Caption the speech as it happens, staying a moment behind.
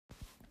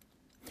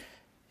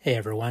Hey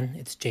everyone,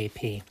 it's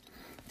JP.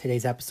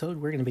 Today's episode,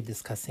 we're going to be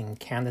discussing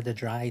Canada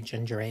Dry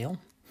Ginger Ale,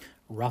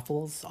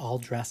 Ruffles All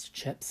Dressed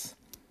Chips,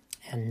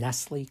 and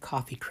Nestle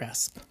Coffee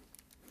Crisp.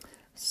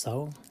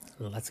 So,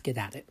 let's get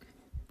at it.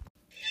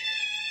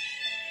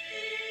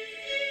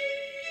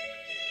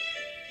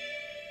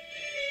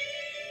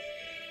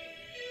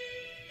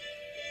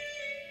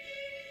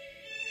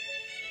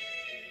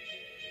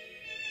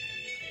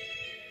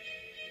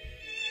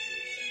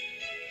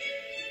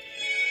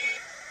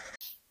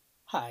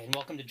 Hi, and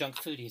welcome to Junk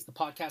Foodies, the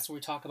podcast where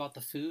we talk about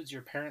the foods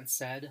your parents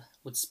said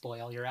would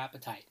spoil your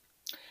appetite.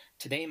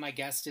 Today, my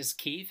guest is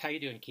Keith. How you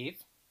doing,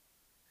 Keith?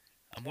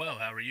 I'm well.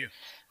 How are you?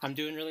 I'm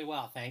doing really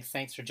well, thanks.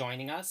 Thanks for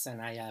joining us,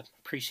 and I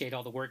appreciate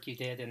all the work you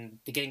did in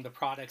getting the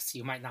products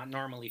you might not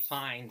normally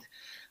find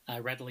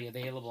readily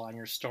available on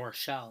your store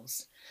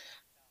shelves.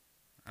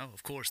 Oh,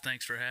 of course.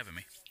 Thanks for having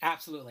me.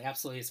 Absolutely.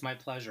 It's my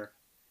pleasure.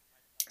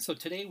 So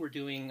today we're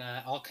doing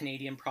all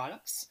Canadian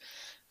products.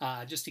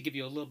 Just to give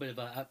you a little bit of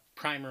a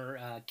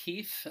primer,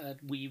 Keith,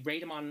 we rate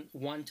them on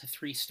 1 to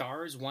 3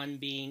 stars, 1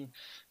 being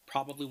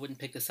probably wouldn't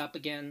pick this up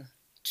again,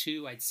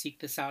 2, I'd seek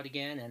this out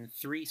again, and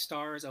 3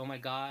 stars, oh my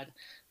God,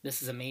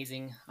 this is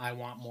amazing, I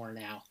want more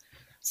now.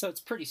 So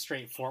it's pretty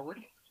straightforward.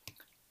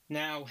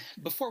 Now,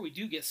 before we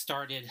do get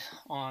started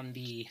on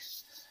the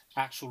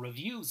actual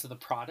reviews of the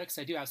products,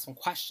 I do have some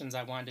questions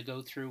I wanted to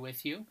go through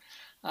with you.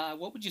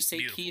 What would you say,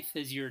 Beautiful. Keith,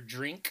 is your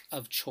drink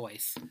of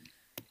choice?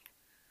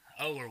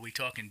 Oh, are we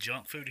talking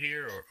junk food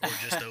here or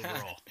just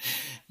overall?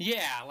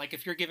 Yeah, like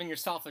if you're giving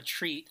yourself a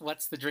treat,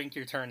 what's the drink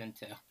you're turning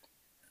to?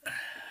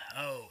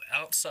 Oh,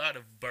 outside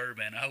of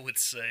bourbon, I would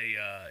say,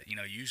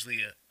 usually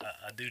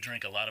I do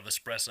drink a lot of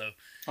espresso.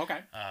 Okay.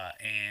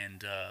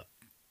 And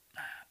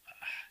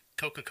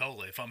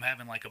Coca-Cola. If I'm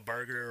having like a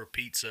burger or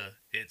pizza,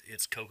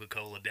 it's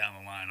Coca-Cola down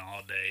the line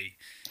all day.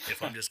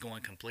 If I'm just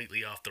going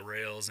completely off the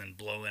rails and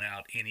blowing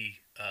out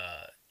any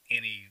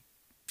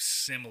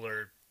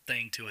similar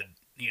thing to it,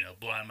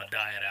 blowing my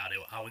diet out,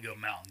 I would go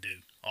Mountain Dew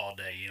all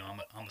day.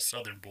 I'm a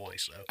Southern boy,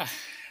 so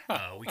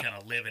we kind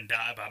of live and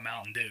die by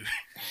Mountain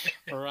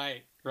Dew.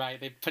 Right.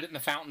 They put it in the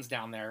fountains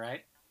down there,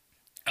 right?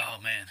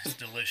 Oh man, it's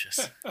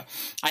delicious.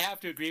 I have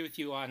to agree with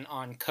you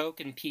on Coke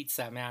and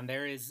pizza, man.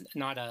 There is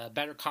not a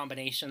better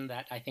combination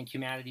that I think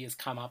humanity has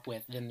come up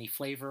with than the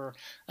flavor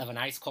of an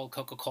ice cold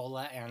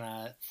Coca-Cola and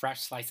a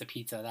fresh slice of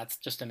pizza. That's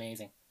just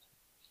amazing.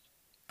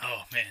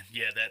 Oh man,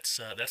 yeah, that's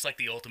like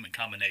the ultimate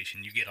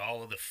combination. You get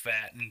all of the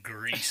fat and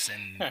grease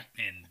and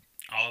and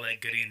all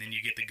that goodie, and then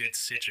you get the good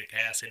citric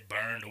acid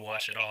burn to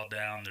wash it all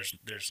down.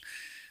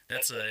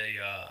 That's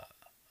a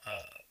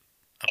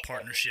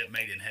partnership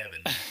made in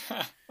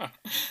heaven.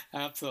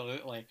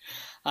 Absolutely.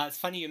 It's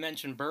funny you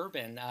mentioned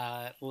bourbon.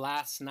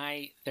 Last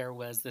night there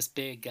was this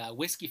big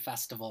whiskey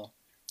festival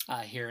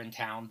here in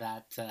town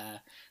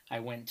that I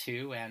went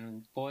to,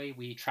 and boy,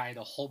 we tried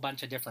a whole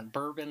bunch of different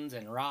bourbons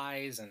and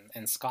ryes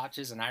and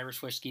scotches and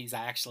Irish whiskeys.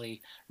 I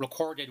actually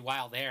recorded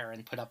while there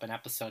and put up an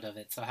episode of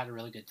it, so I had a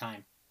really good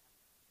time.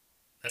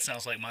 That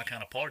sounds like my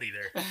kind of party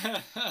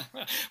there.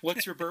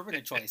 What's your bourbon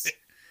of choice?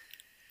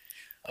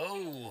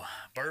 Oh,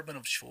 bourbon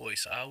of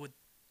choice. I would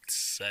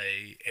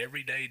say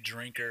everyday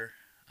drinker.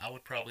 I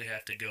would probably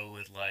have to go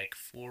with like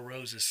Four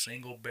Roses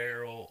single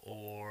barrel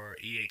or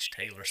E.H.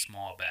 Taylor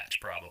small batch,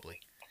 probably.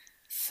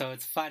 So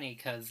it's funny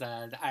because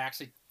I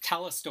actually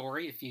tell a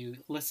story. If you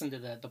listen to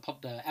the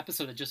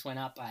episode that just went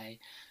up, I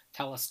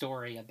tell a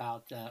story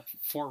about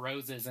Four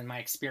Roses and my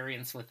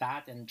experience with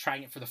that and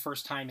trying it for the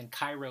first time in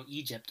Cairo,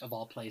 Egypt, of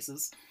all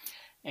places.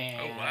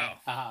 And oh,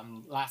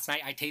 wow. Last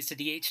night I tasted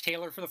D.H.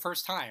 Taylor for the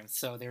first time,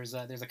 so there's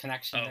a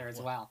connection there as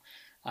well.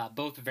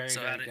 Both very,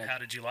 very good. How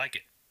did you like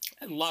it?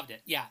 I loved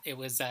it. Yeah, it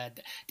was.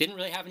 Didn't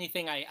really have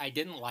anything I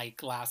didn't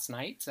like last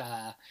night.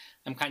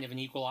 I'm kind of an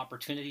equal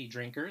opportunity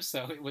drinker,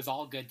 so it was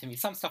all good to me.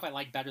 Some stuff I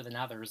like better than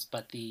others,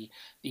 but the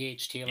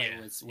H. Taylor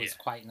was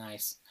quite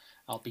nice.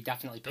 I'll be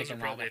definitely picking that up.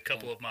 Those are probably a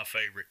couple of my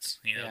favorites.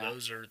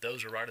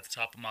 Those are right at the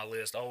top of my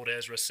list. Old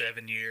Ezra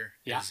 7 Year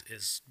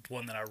is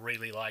one that I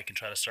really like and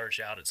try to search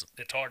out. It's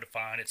hard to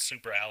find. It's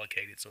super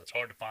allocated, so it's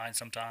hard to find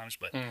sometimes,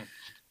 but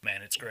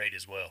man, it's great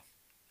as well.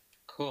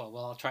 Cool.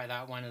 Well, I'll try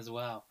that one as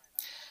well.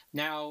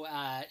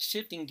 Now,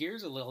 shifting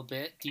gears a little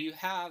bit, do you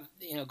have,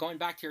 going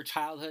back to your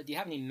childhood, do you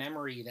have any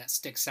memory that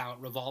sticks out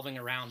revolving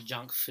around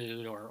junk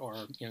food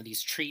or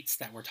these treats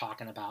that we're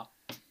talking about?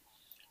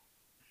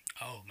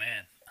 Oh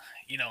man,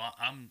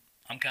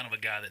 I'm kind of a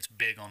guy that's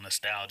big on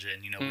nostalgia,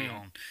 and we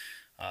own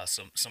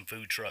some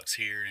food trucks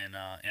here in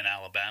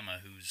Alabama.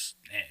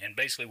 And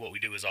basically what we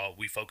do is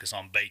we focus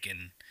on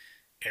baking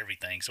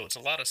everything. So it's a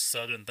lot of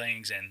Southern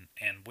things,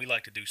 and we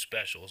like to do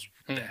specials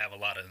that have a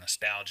lot of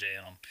nostalgia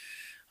in them.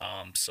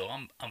 So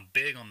I'm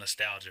big on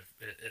nostalgia.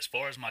 As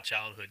far as my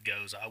childhood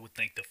goes, I would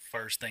think the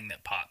first thing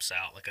that pops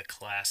out, like a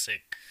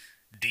classic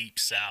Deep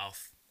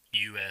South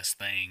U.S.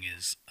 thing,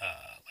 is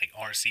like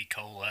RC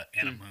Cola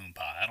and a moon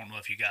pie. I don't know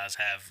if you guys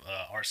have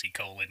RC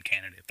Cola in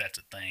Canada, if that's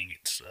a thing.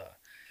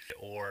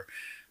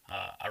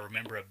 I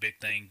remember a big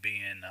thing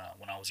being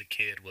when I was a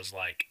kid was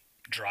like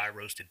dry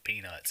roasted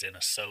peanuts in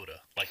a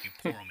soda. Like you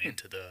pour them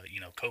into the,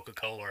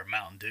 Coca-Cola or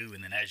Mountain Dew,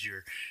 and then as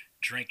you're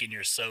drinking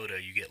your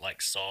soda, you get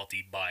like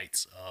salty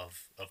bites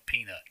of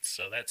peanuts.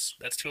 So that's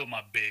two of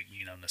my big,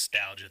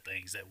 nostalgia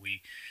things that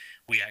we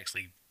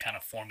actually kind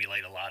of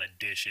formulate a lot of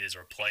dishes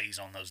or plays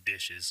on those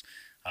dishes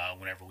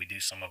whenever we do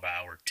some of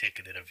our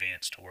ticketed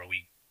events to where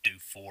we do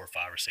 4,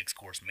 5, or 6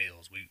 course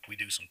meals. We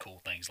do some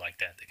cool things like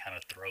that kind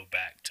of throw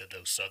back to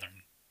those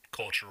Southern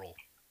cultural,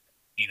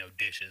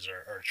 dishes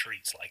or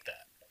treats like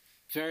that.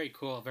 Very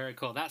cool, very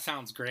cool. That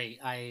sounds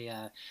great.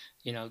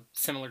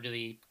 Similar to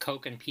the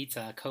Coke and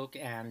pizza, Coke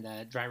and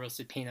dry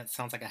roasted peanuts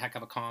sounds like a heck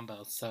of a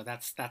combo. So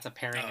that's a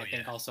pairing I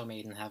think also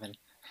made in heaven.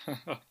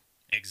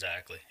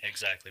 Exactly.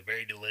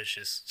 Very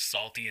delicious,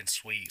 salty and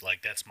sweet.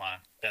 Like that's my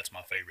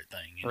favorite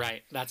thing.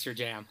 Right, that's your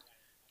jam.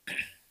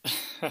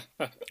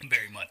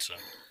 Very much so.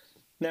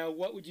 Now,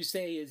 what would you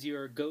say is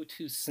your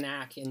go-to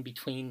snack in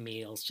between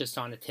meals, just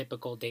on a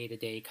typical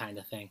day-to-day kind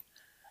of thing?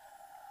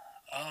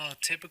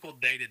 Typical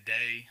day to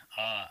day.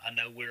 I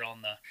know we're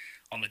on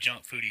the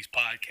Junk Foodies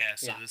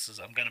podcast,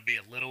 so I'm going to be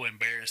a little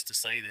embarrassed to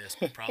say this,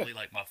 but probably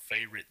like my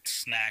favorite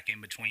snack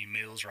in between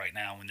meals right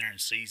now when they're in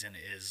season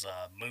is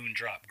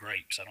Moondrop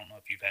grapes. I don't know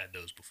if you've had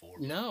those before.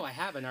 No, I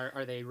haven't.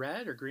 Are they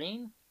red or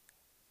green?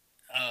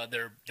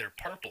 They're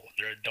purple.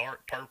 They're a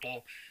dark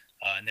purple,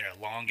 and they're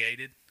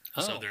elongated.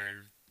 Oh. So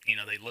they're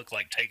they look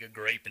like take a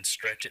grape and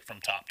stretch it from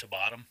top to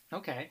bottom.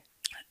 Okay.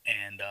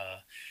 And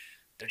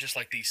they're just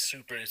like these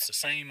super. It's the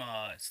same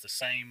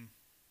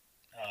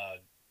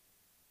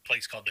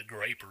place called the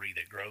Grapery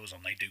that grows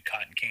them. They do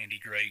cotton candy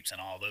grapes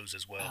and all those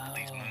as well. But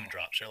these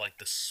Moondrops, they're like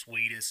the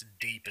sweetest,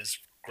 deepest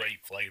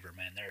grape flavor,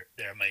 man.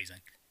 They're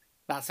amazing.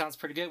 That sounds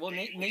pretty good. Well,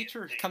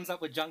 nature comes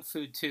up with junk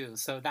food too,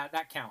 so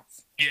that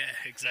counts. Yeah,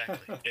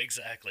 exactly.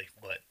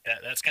 But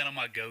that's kind of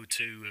my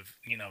go-to of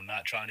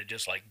not trying to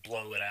just like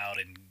blow it out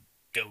and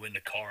go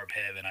into carb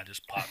heaven. I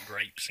just pop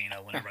grapes,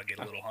 whenever I get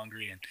a little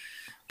hungry,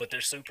 but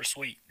they're super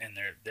sweet and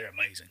they're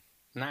amazing.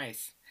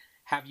 Nice.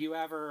 Have you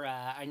ever?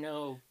 I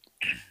know,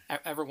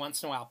 every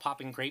once in a while,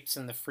 popping grapes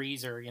in the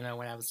freezer. When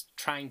I was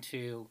trying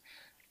to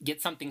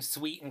get something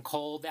sweet and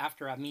cold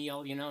after a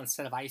meal,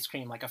 instead of ice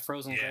cream, like a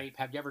frozen grape.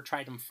 Have you ever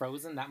tried them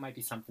frozen? That might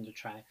be something to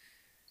try.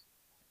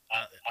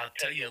 I'll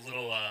tell you a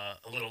little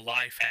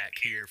life hack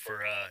here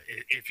for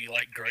if you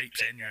like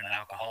grapes and you're an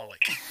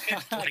alcoholic,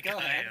 like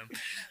I am.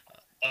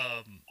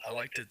 I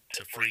like to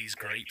freeze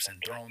grapes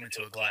and throw them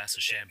into a glass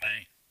of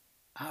champagne.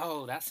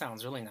 Oh, that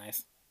sounds really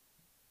nice.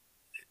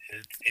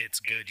 It's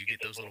good. You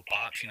get those little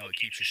pops. It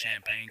keeps your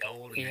champagne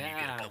cold, and then you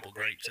get a couple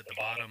grapes at the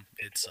bottom.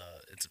 It's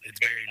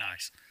very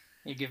nice.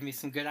 You give me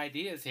some good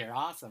ideas here.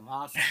 Awesome.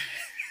 All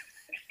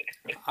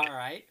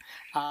right.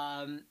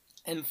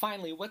 And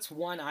finally, what's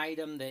one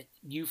item that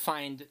you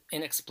find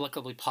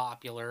inexplicably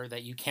popular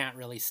that you can't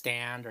really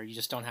stand or you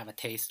just don't have a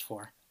taste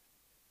for?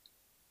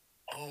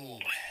 Oh,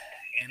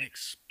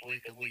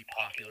 inexplicably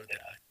popular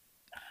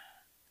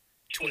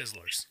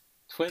Twizzlers.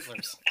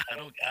 Twizzlers. I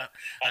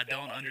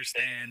don't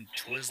understand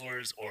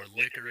Twizzlers or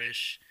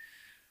licorice.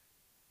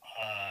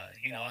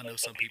 I know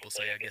some people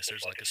say I guess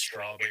there's like a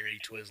strawberry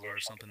Twizzler or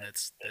something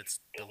that's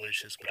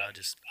delicious, but I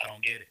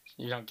don't get it.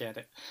 You don't get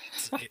it.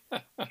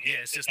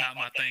 It's just not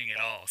my thing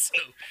at all. So,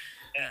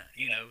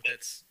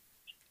 that's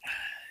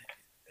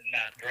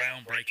not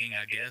groundbreaking,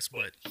 I guess,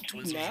 but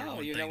Twizzlers are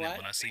one thing that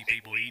when I see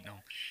people eating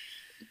them.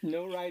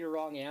 No right or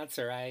wrong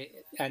answer.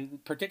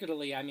 And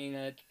particularly, I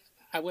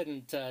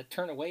wouldn't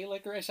turn away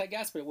licorice, I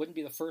guess, but it wouldn't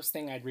be the first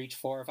thing I'd reach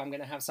for. If I'm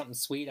going to have something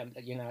sweet,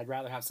 I'd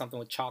rather have something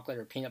with chocolate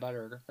or peanut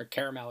butter or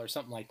caramel or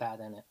something like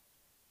that in it.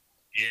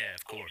 Yeah,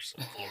 of course.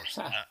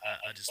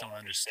 I just don't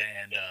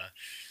understand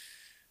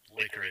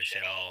licorice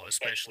at all,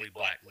 especially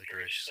black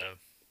licorice. So.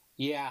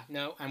 Yeah,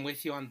 no, I'm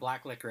with you on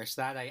black licorice.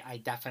 That I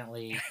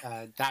definitely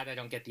that I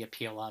don't get the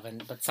appeal of,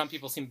 but some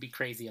people seem to be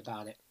crazy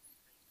about it.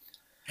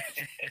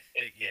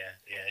 Yeah,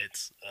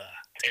 it's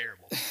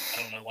terrible.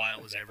 I don't know why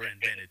it was ever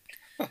invented.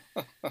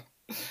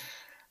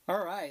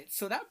 All right,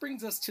 so that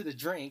brings us to the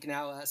drink.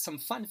 Now, some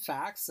fun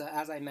facts.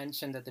 As I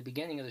mentioned at the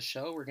beginning of the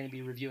show, we're going to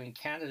be reviewing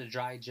Canada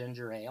Dry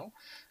Ginger Ale.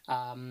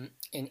 In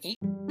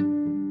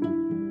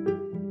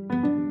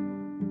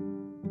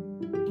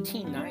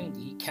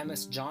 1890,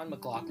 chemist John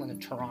McLaughlin of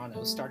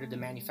Toronto started to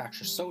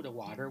manufacture soda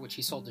water, which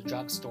he sold to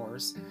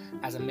drugstores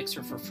as a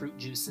mixer for fruit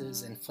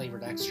juices and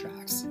flavored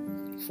extracts.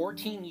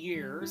 14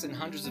 years and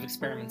hundreds of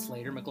experiments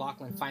later,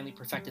 McLaughlin finally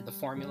perfected the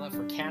formula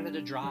for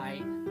Canada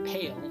Dry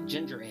Pale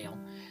Ginger Ale.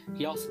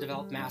 He also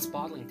developed mass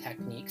bottling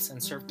techniques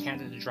and served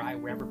Canada Dry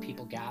wherever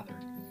people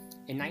gathered.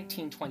 In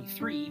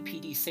 1923,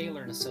 P.D.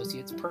 Saylor and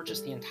Associates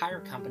purchased the entire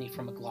company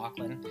from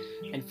McLaughlin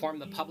and formed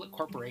the public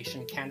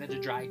corporation Canada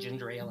Dry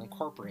Ginger Ale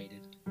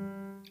Incorporated.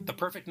 The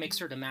perfect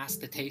mixer to mask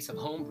the taste of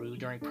homebrew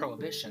during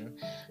Prohibition,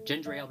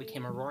 ginger ale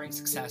became a roaring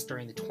success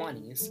during the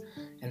 1920s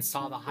and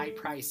saw the high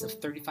price of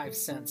 35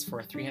 cents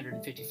for a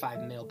 355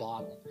 ml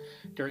bottle.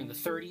 During the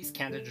 1930s,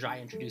 Canada Dry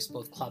introduced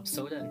both club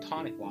soda and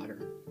tonic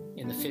water.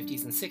 In the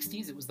 1950s and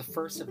 1960s, it was the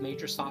first of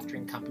major soft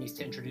drink companies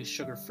to introduce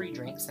sugar-free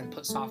drinks and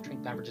put soft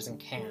drink beverages in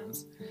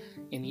cans.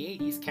 In the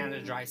 80s,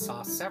 Canada Dry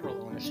saw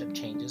several ownership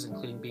changes,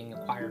 including being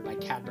acquired by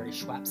Cadbury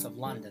Schweppes of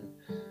London.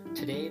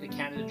 Today, the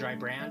Canada Dry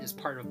brand is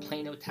part of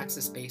Plano,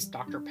 Texas-based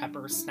Dr.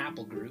 Pepper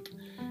Snapple Group.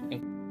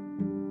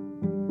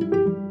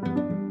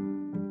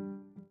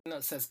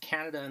 It says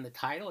Canada in the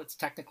title. It's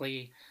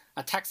technically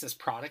a Texas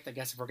product, I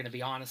guess, if we're going to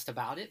be honest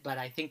about it, but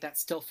I think that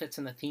still fits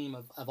in the theme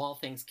of all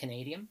things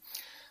Canadian.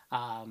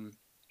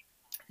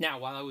 Now,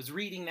 while I was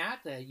reading that,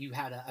 you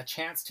had a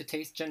chance to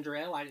taste ginger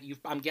ale.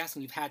 I'm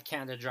guessing you've had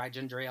Canada Dry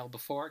ginger ale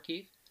before,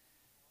 Keith?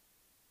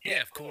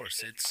 Yeah, of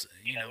course. It's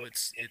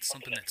it's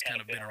something that's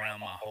kind of been around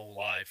my whole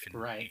life, and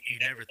right. you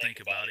never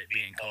think about it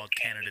being called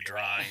Canada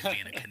Dry and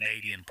being a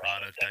Canadian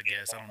product. I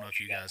guess I don't know if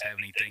you guys have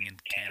anything in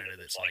Canada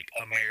that's like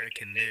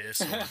American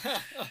this, or,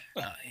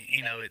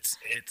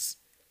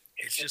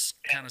 it's just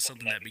kind of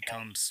something that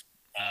becomes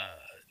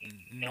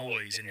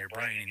noise in your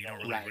brain, and you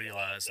don't really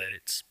realize that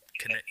it's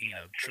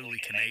truly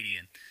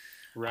Canadian.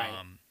 Right.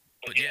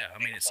 But yeah, I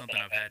mean, it's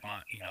something I've had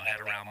had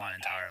around my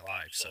entire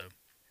life. So.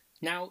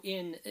 Now,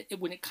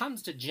 when it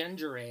comes to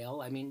ginger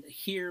ale, I mean,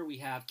 here we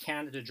have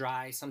Canada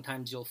Dry.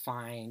 Sometimes you'll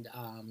find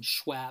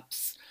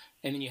Schweppes,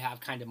 and then you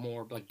have kind of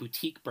more like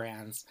boutique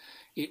brands.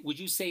 Would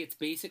you say it's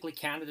basically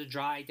Canada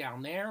Dry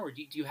down there, or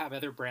do you have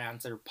other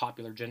brands that are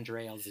popular ginger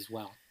ales as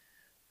well?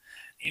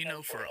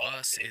 For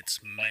us, it's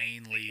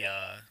mainly,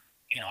 I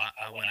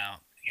went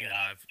out.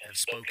 I've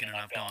spoken and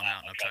I've gone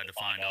out and I've tried to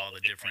find all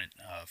the different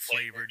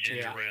flavored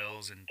ginger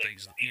ales and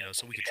things,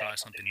 so we could try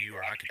something new,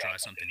 or I could try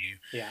something new.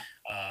 Yeah.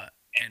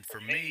 And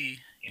for me,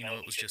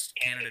 it was just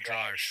Canada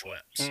Dry or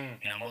Schweppes.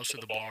 Most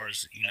of the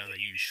bars, they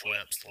use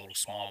Schweppes, the little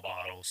small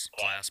bottles,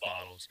 glass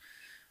bottles.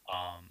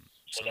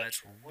 So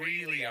that's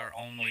really our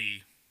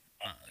only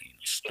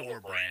store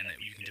brand that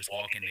you can just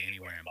walk into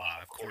anywhere and buy.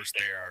 Of course,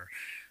 there are,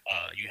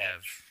 you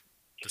have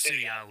the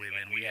city I live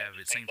in, we have,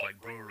 it seems like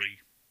a brewery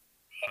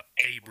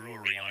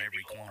on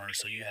every corner.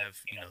 So you have,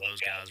 those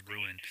guys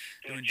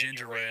doing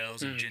ginger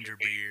ales and ginger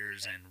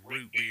beers and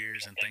root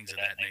beers and things of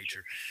that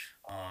nature.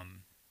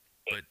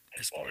 But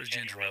as far as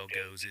ginger ale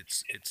goes,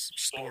 it's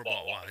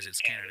store-bought wise,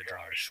 it's Canada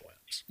Dry or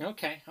Schweppes.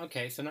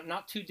 Okay. So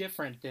not too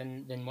different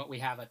than what we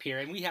have up here.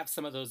 And we have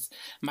some of those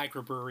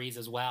microbreweries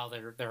as well.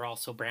 They're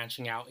also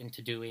branching out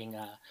into doing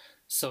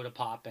soda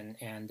pop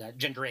and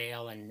ginger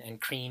ale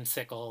and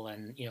creamsicle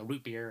and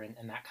root beer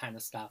and that kind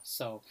of stuff.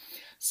 So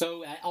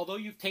although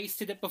you've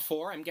tasted it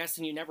before, I'm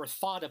guessing you never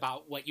thought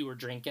about what you were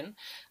drinking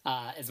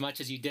as much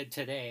as you did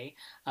today.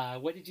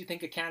 What did you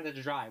think of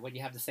Canada Dry? What do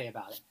you have to say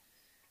about it?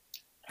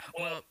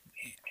 Well,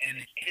 and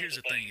here's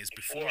the thing: is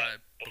before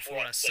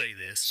I say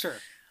this, sure,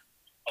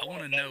 I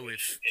want to know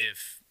if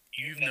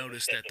you've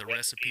noticed that the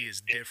recipe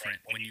is different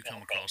when you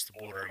come across the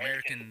border.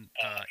 American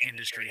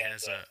industry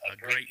has a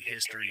great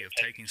history of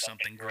taking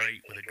something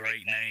great with a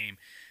great name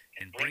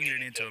and bringing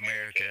it into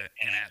America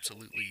and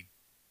absolutely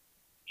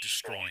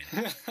destroying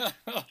it.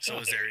 So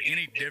is there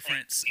any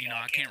difference?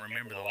 I can't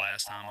remember the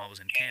last time I was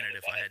in Canada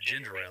if I had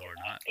ginger ale or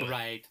not.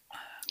 Right.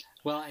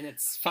 Well, and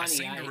it's funny. I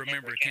seem to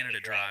remember Canada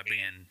Dry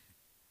being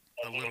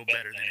a little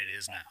better than it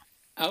is now.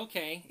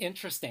 Okay,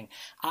 interesting.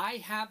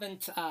 I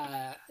haven't,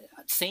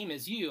 same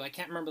as you, I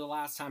can't remember the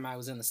last time I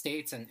was in the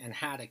States and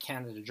had a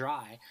Canada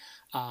Dry.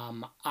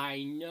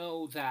 I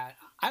know that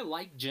I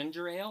like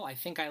ginger ale. I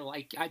think I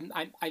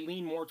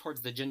lean more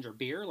towards the ginger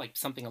beer, like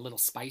something a little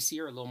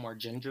spicier, a little more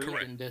ginger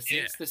than this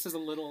is. This is a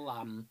little,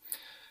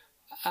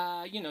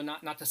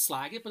 not to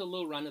slag it, but a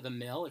little run of the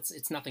mill.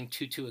 It's nothing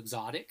too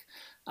exotic.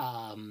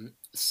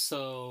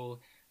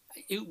 So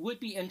it would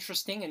be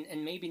interesting,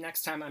 and maybe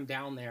next time I'm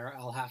down there,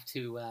 I'll have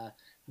to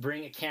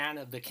bring a can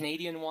of the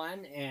Canadian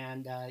one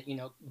and,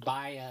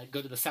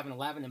 go to the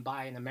 7-Eleven and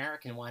buy an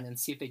American one and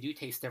see if they do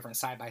taste different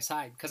side by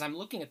side. Because I'm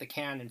looking at the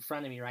can in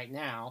front of me right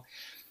now,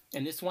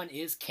 and this one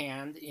is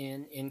canned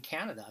in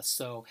Canada.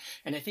 So,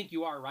 and I think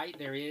you are right.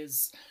 There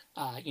is,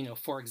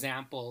 for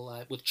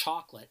example, with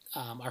chocolate,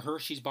 a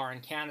Hershey's bar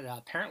in Canada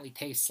apparently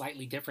tastes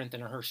slightly different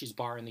than a Hershey's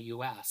bar in the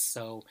U.S.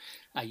 So,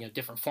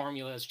 different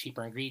formulas,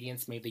 cheaper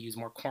ingredients, maybe they use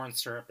more corn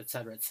syrup, et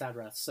cetera, et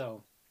cetera.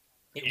 So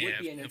it would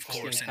be an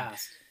interesting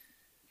test.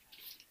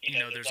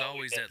 There's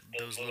always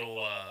those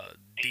little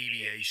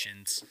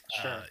deviations.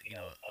 Sure.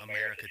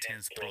 America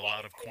tends to throw a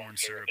lot of corn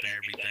syrup and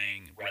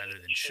everything rather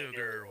than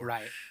sugar or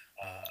right.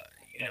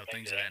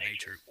 Things of that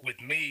nature.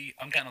 With me,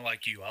 I'm kind of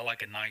like you. I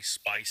like a nice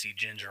spicy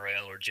ginger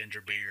ale or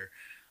ginger beer.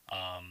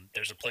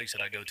 There's a place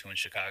that I go to in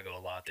Chicago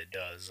a lot that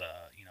does,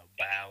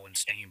 bow and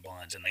steam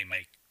buns, and they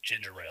make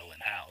ginger ale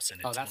in-house. And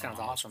it's that sounds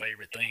one of my awesome.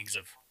 favorite things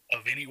of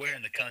anywhere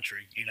in the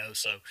country,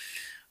 so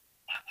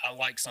I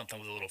like something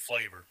with a little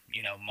flavor.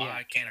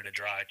 My Canada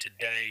Dry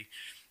today,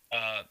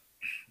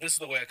 this is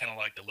the way I kind of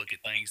like to look at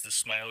things. The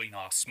smell,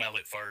 I'll smell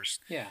it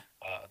first. Yeah.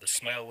 The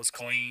smell was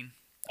clean.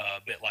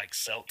 A bit like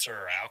seltzer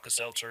or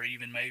Alka-Seltzer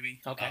even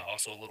maybe. Okay.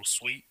 Also a little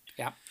sweet.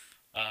 Yeah.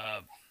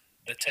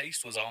 The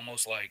taste was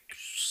almost like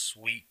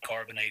sweet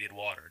carbonated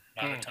water.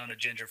 Not a ton of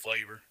ginger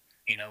flavor.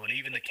 And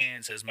even the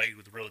can says made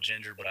with real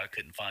ginger, but I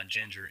couldn't find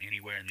ginger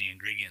anywhere in the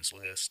ingredients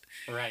list.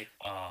 Right.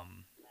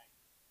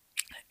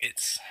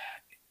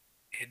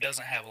 It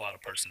doesn't have a lot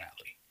of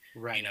personality.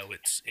 Right. You know,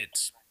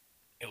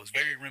 it was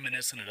very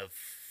reminiscent of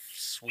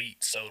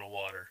sweet soda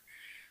water.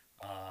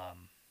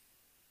 Um,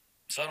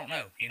 so I don't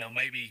know. You know,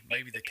 maybe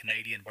the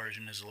Canadian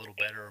version is a little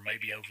better, or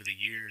maybe over the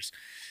years,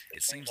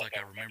 it seems like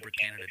I remember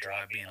Canada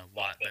Dry being a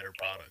lot better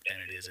product than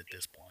it is at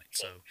this point.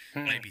 So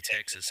maybe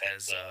Texas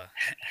has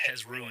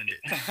has ruined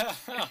it.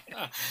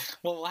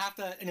 Well, we'll have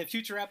to, in a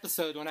future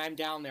episode when I'm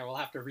down there, we'll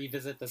have to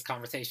revisit this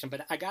conversation.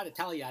 But I got to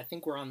tell you, I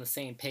think we're on the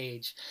same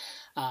page.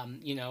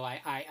 You know,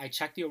 I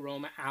checked the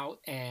aroma out,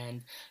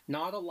 and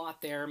not a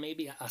lot there.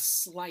 Maybe a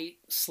slight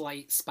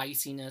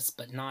spiciness,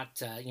 but not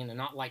you know,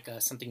 not like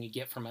something you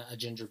get from a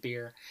ginger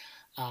beer.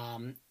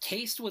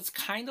 Taste was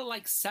kind of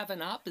like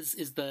 7 Up is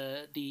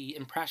the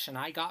impression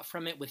I got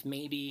from it, with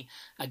maybe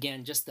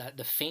again just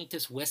the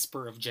faintest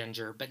whisper of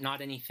ginger, but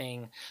not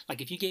anything like,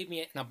 if you gave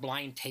me it in a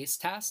blind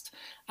taste test,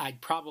 I'd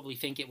probably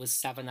think it was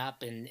 7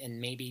 Up, and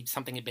maybe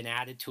something had been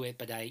added to it,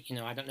 but I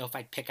don't know if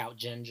I'd pick out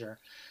ginger.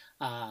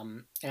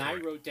 And I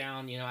Right. wrote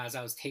down, as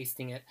I was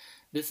tasting it,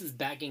 this is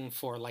begging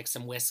for like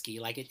some whiskey.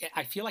 Like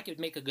I feel like it would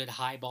make a good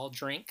highball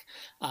drink,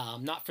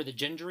 not for the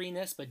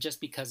gingeriness, but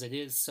just because it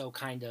is so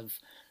kind of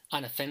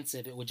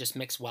unoffensive. It would just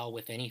mix well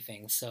with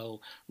anything. So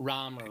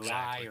rum or rye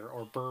Exactly.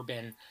 or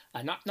bourbon,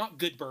 not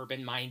good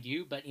bourbon, mind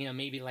you, but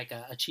maybe like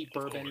a cheap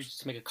Of bourbon course. just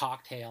to make a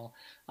cocktail.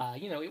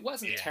 It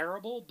wasn't Yeah.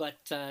 terrible, but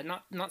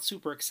not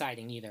super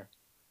exciting either.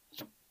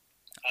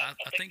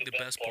 I think the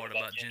best part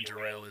about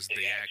ginger ale is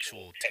the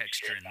actual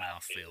texture and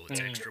mouthfeel.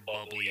 It's Mm, extra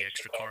bubbly,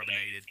 extra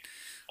carbonated.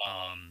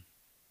 Um,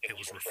 it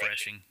was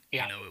refreshing. You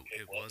yeah. know,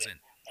 it wasn't.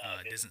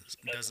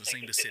 Doesn't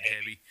seem to sit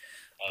heavy.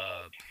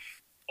 Uh,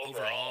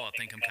 Overall, I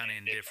think I'm kind of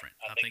indifferent.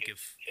 I think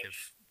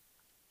if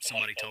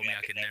somebody told me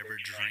I could never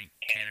drink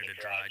Canada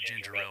Dry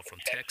ginger ale from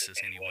Texas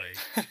anyway,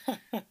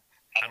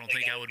 I don't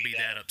think I would be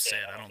that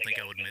upset. I don't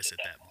think I would miss it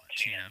that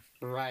much. You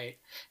know. Right.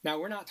 Now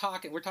we're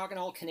talking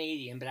all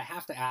Canadian, but I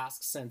have to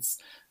ask, since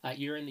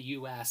you're in the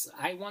US,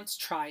 I once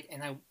tried,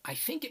 and I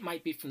think it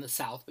might be from the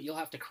South, but you'll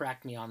have to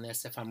correct me on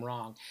this if I'm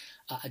wrong.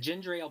 A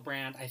ginger ale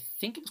brand, I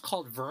think it was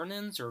called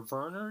Vernon's or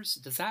Verner's.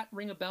 Does that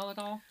ring a bell at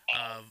all?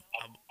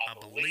 I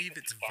believe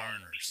it's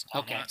Verner's.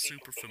 I'm Okay. not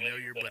super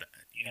familiar, but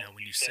you know,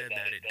 when you said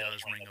that, it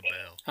does ring a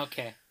bell.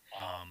 Okay.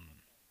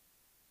 Um,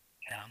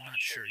 and I'm not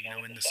sure. You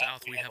know, in the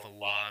South we have a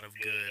lot of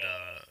good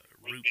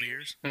root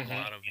beers, a Hmm.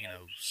 lot of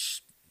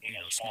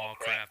small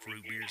craft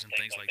root beers and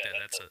things like that.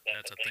 That's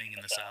a thing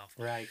in the South.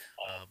 Right.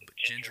 But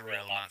ginger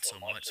ale not so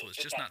much. So it's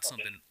just not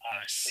something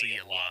I see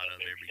a lot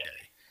of every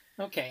day.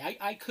 Okay,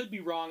 I could be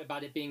wrong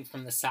about it being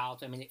from the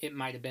South. I mean, it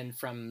might have been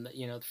from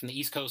from the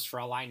East Coast for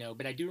all I know.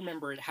 But I do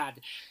remember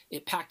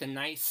it packed a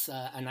nice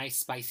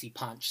spicy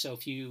punch. So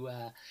if you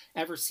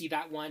ever see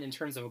that one in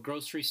terms of a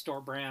grocery store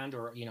brand,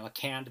 or a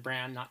canned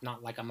brand, not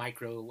like a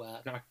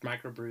not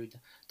microbrewed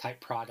type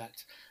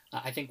product,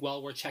 I think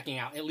well worth checking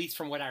out. At least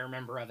from what I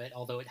remember of it,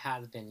 although it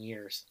has been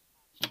years.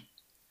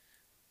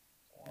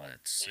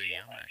 Let's see.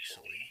 I'm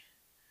actually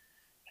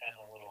having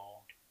a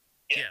little.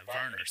 Yeah,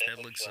 Verner's.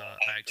 That looks.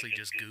 I actually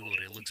just googled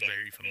it. It looks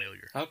very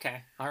familiar.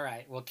 Okay, all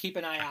right. Well, keep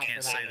an eye I out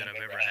can't for say that that one.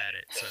 I've ever had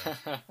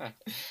it. So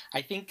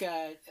I think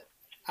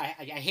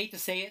I hate to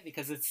say it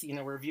because it's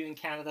we're reviewing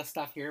Canada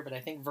stuff here, but I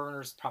think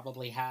Verner's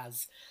probably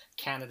has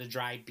Canada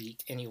Dry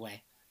beat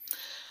anyway.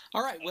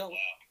 All right, well,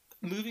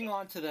 moving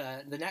on to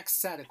the next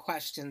set of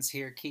questions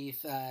here,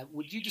 Keith.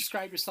 Would you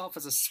describe yourself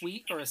as a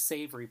sweet or a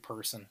savory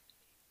person?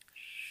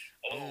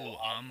 oh,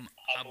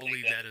 I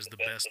believe that is the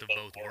best of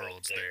both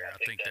worlds. There, I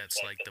think that's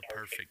like the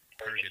perfect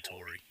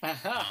purgatory.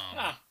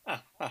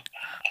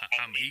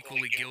 I'm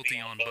equally guilty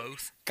on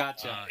both.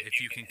 Gotcha. If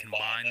you can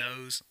combine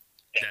those,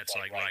 that's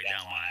like right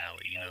down my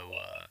alley. You know,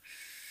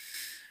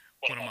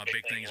 one of my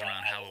big things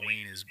around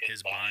Halloween is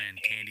buying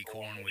candy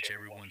corn, which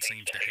everyone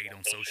seems to hate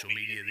on social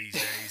media these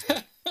days.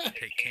 But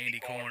take candy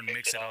corn,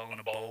 mix it all in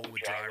a bowl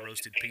with dry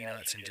roasted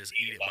peanuts, and just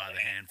eat it by the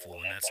handful.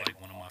 And that's like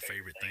one of my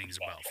favorite things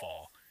about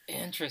fall.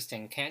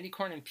 Interesting. Candy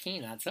corn and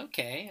peanuts.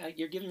 Okay,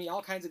 you're giving me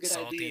all kinds of good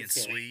Salty and ideas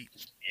here. sweet.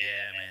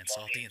 Yeah, man,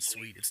 salty and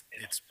sweet.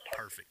 It's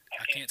perfect.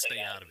 I can't stay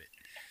out of it.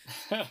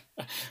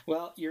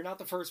 Well, you're not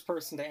the first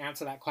person to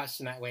answer that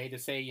question that way, to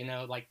say,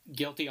 like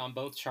guilty on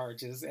both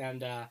charges.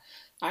 And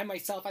I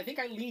myself, I think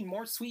I lean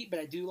more sweet, but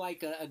I do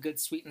like a good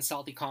sweet and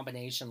salty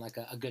combination, like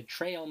a good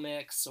trail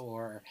mix,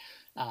 or,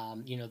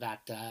 that,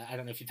 I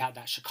don't know if you've had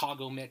that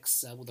Chicago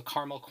mix with the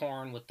caramel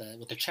corn, with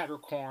the cheddar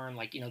corn,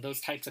 like, those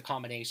types of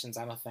combinations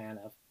I'm a fan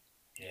of.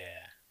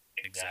 Yeah,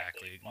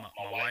 exactly.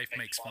 My wife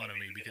makes fun of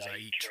me because I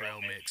eat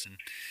trail mix, and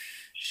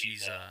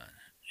she's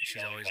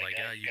she's always like,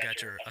 "Oh, you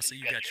got your. I see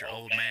you got your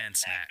old man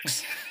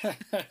snacks."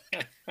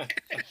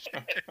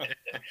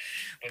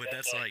 But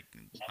that's like,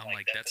 I'm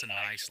like, that's a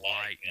nice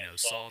light,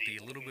 salty,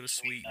 a little bit of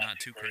sweet, not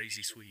too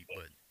crazy sweet,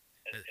 but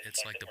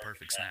it's like the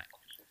perfect snack.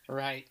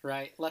 Right,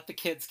 right. Let the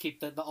kids keep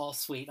the all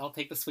sweet. I'll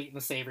take the sweet and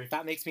the savory. If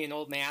that makes me an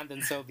old man,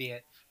 then so be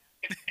it.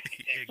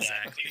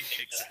 Exactly, It's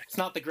exactly.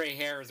 not the gray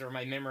hairs or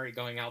my memory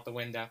going out the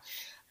window.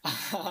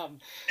 Um,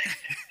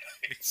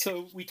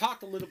 So we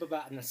talked a little bit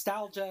about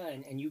nostalgia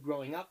and you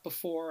growing up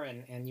before,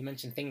 and you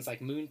mentioned things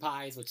like moon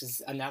pies, which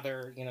is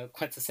another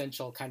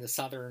quintessential kind of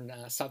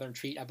southern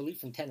treat, I believe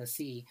from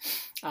Tennessee.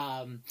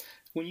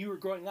 When you were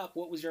growing up,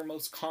 what was your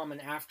most common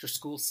after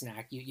school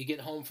snack? You get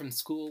home from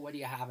school, what are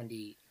you having to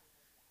eat?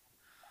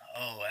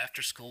 Oh,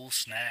 after school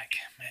snack,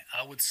 man,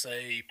 I would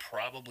say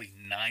probably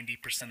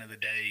 90% of the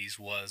days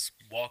was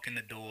walk in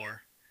the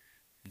door,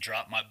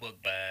 drop my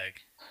book bag,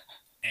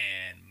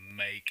 and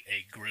make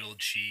a grilled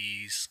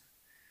cheese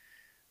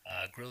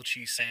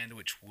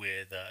sandwich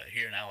with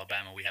here in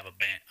Alabama we have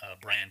a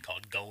brand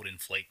called Golden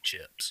Flake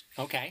chips,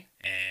 Okay,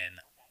 and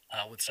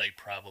I would say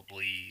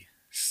probably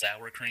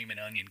sour cream and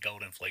onion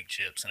Golden Flake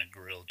chips and a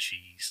grilled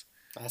cheese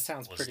that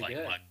sounds was pretty like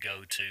good. my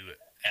go-to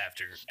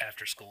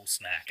after school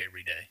snack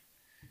every day.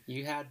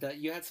 You had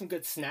some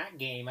good snack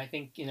game. I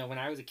think when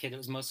I was a kid, it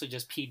was mostly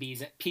just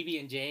PB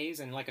and J's,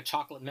 and like a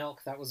chocolate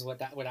milk. That was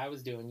what I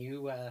was doing.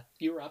 You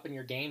were up in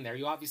your game there.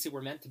 You obviously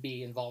were meant to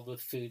be involved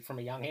with food from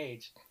a young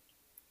age.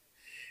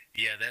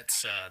 Yeah,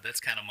 that's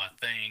kind of my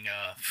thing,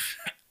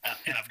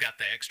 and I've got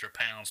the extra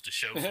pounds to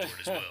show for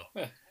it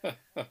as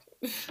well.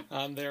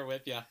 I'm there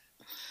with you.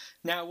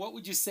 Now, what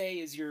would you say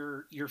is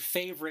your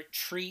favorite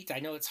treat? I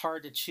know it's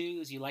hard to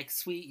choose. You like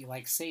sweet, you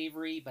like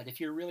savory, but if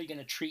you're really going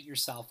to treat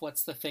yourself,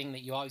 what's the thing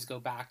that you always go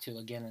back to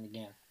again and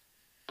again?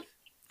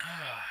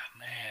 Ah,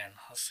 man,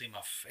 let's see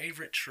my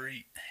favorite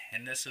treat,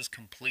 and this is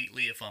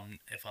completely if I'm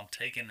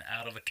taking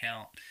out of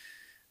account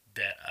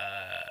that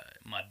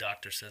my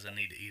doctor says I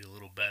need to eat a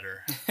little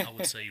better. I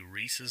would say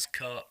Reese's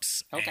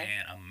cups Okay.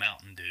 and a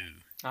Mountain Dew.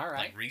 All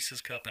right. Like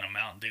Reese's cup and a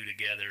Mountain Dew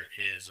together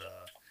is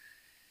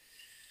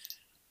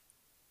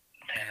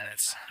man,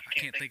 that's I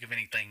can't think of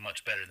anything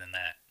much better than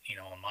that.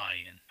 On my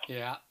end.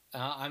 Yeah,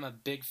 I'm a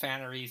big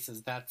fan of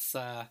Reese's. That's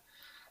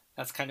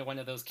kind of one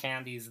of those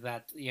candies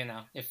that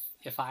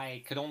if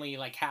I could only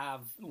like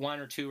have one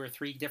or two or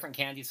three different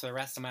candies for the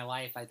rest of my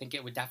life, I think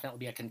it would definitely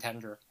be a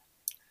contender.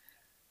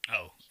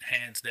 Oh,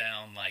 hands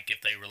down. Like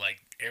if they were like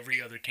every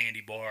other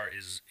candy bar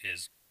is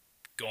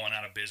going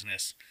out of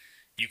business,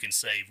 you can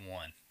save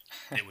one.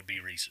 It would be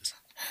Reese's.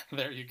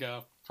 There you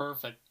go.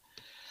 Perfect.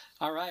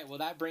 All right. Well,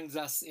 that brings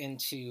us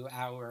into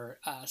our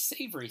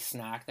savory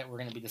snack that we're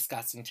going to be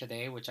discussing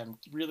today, which I'm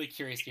really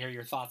curious to hear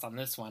your thoughts on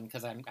this one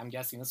because I'm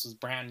guessing this was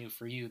brand new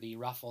for you, the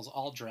Ruffles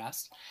All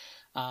Dressed.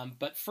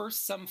 But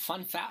first, some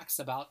fun facts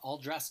about all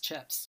dressed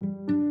chips.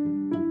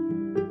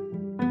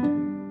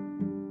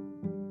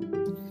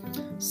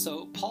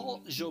 So,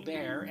 Paul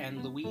Jobert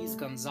and Louise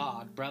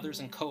Gonzague, brothers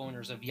and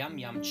co-owners of Yum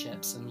Yum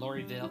Chips in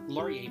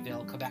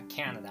Laurierville, Quebec,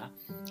 Canada,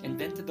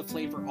 invented the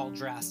flavor all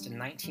dressed in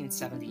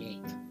 1978.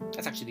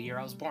 That's actually the year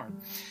I was born.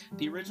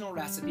 The original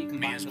recipe Me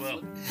combined as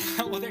well.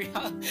 well, there you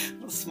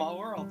go. Small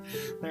world.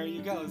 There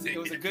you go. It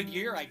was a good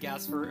year, I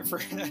guess, for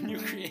new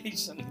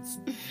creations.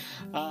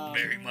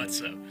 Very much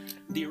so.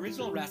 The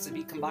original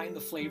recipe combined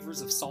the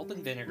flavors of salt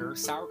and vinegar,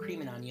 sour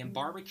cream and onion,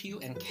 barbecue,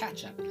 and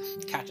ketchup.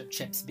 Ketchup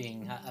chips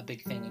being a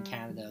big thing in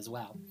Canada as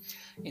well.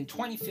 In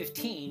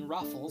 2015,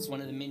 Ruffles, one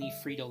of the many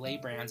Frito-Lay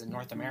brands in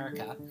North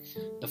America,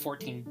 the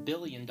 $14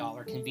 billion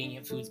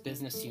convenient foods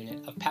business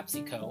unit of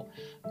PepsiCo,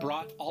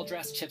 brought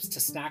all-dressed chips to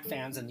snack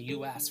fans in the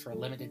U.S. for a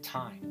limited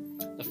time.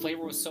 The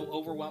flavor was so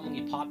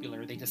overwhelmingly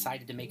popular, they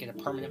decided to make it a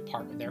permanent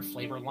part of their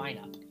flavor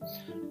lineup.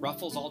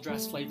 Ruffles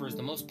all-dressed flavor is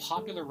the most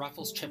popular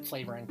Ruffles chip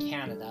flavor in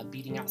Canada,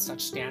 beating out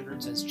such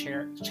standards as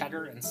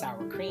cheddar and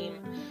sour cream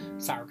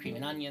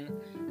and onion,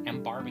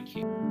 and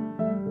barbecue.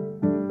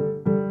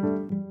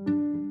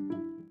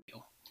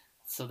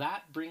 So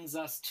that brings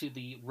us to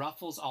the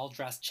Ruffles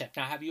all-dressed chip.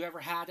 Now, have you ever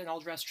had an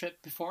all-dressed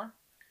chip before?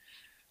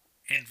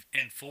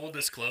 In full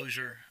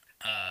disclosure,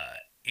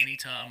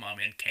 anytime I'm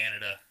in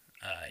Canada,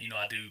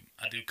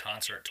 I do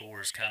concert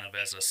tours kind of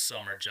as a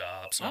summer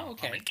job, so Oh, I'm in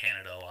okay.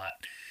 Canada a lot.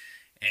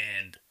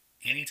 And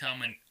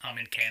anytime I'm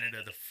in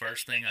Canada, the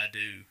first thing I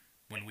do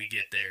when we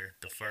get there,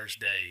 the first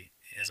day,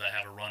 is I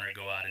have a runner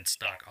go out and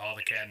stock all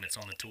the cabinets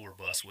on the tour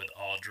bus with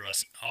all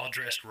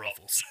dressed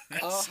Ruffles.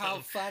 Oh, So how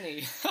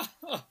funny.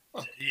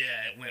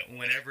 yeah,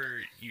 whenever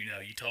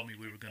you told me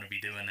we were going to be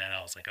doing that,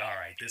 I was like, all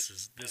right, this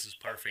is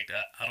perfect.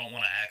 I don't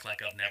want to act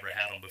like I've never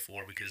had them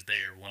before because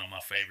they are one of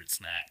my favorite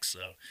snacks. So,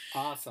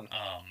 Awesome.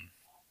 um,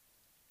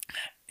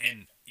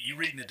 and you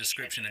reading the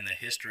description and the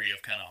history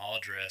of kind of all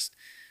dressed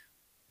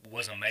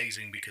was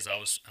amazing because I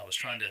was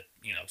trying to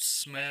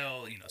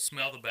smell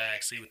the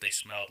bag, see what they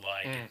smelled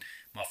like, and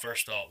Mm, my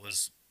first thought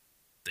was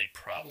they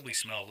probably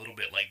smell a little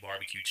bit like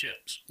barbecue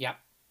chips. yep.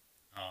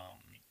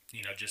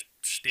 Just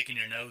sticking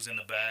your nose in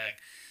the bag.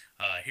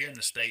 Here in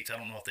the States, I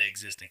don't know if they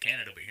exist in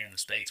Canada, but here in the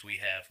States, we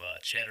have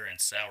cheddar and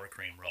sour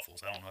cream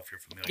Ruffles. I don't know if you're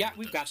familiar Yeah, with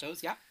we've got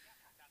those. those. Yep.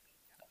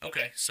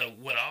 Okay, so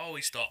what I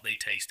always thought they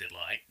tasted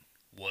like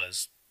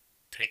was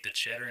take the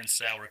cheddar and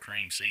sour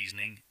cream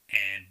seasoning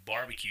and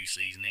barbecue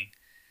seasoning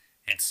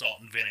and salt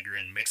and vinegar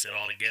and mix it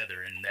all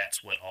together, and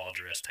that's what all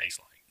dress tastes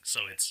like.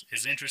 So it's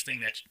interesting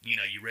that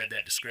you read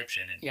that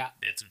description and Yeah.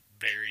 it's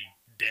very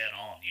dead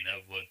on.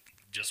 What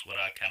just what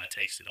I kind of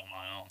tasted on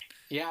my own.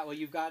 Yeah, well,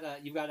 you've got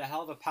a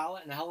hell of a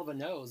palate and a hell of a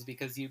nose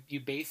because you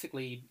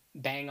basically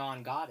bang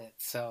on got it.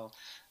 So,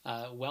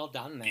 well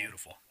done there.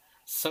 Beautiful.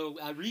 So,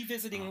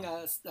 revisiting, Um,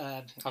 I was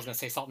going to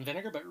say salt and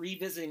vinegar, but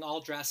revisiting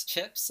all dressed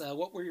chips.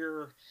 What were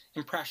your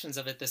impressions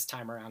of it this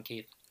time around,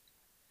 Keith?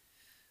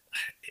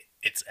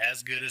 it's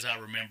as good as I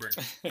remembered.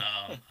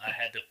 I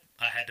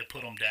had to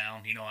put them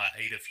down. You know, I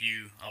ate a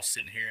few. I was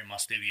sitting here in my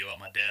studio at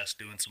my desk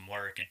doing some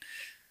work, and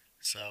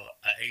so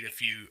I ate a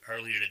few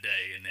earlier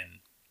today, and then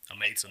I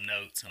made some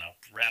notes and I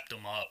wrapped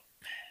them up,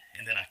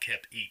 and then I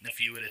kept eating a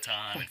few at a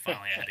time, and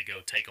finally I had to go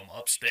take them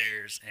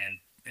upstairs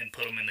and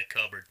put them in the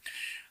cupboard,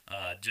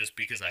 just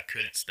because I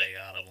couldn't stay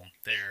out of them.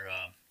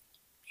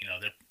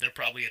 They're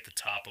probably at the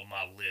top of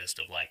my list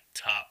of like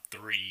top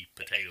three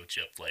potato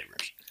chip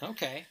flavors.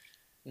 Okay,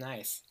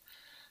 nice.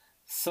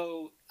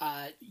 So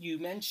you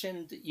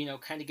mentioned,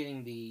 kind of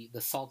getting the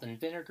salt and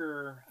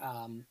vinegar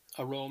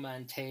aroma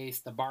and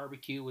taste, the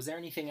barbecue. Was there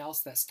anything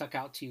else that stuck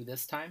out to you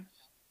this time?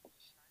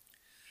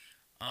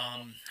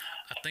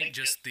 I think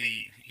just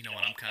and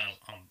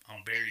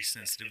I'm very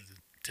sensitive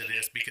to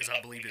this because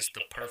I believe it's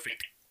the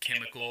perfect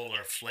chemical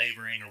or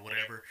flavoring or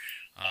whatever.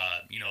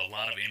 A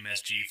lot of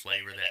MSG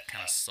flavor, that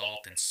kind of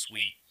salt and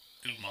sweet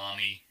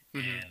umami, Hmm.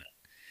 and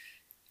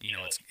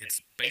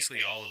it's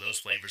basically all of those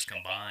flavors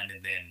combined,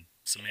 and then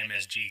some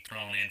MSG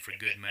thrown in for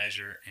good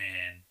measure,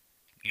 and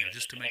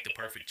just to make the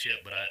perfect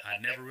chip. But I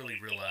never really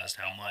realized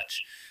how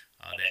much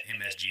that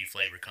MSG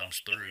flavor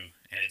comes through,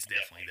 and it's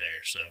definitely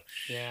there. So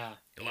Yeah.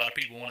 a lot of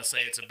people want to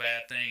say it's a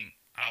bad thing.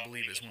 I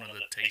believe it's one of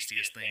the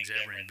tastiest things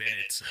ever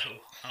invented, so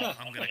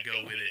I'm going to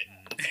go with it.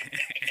 And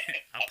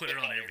I put it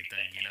on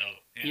everything,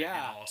 in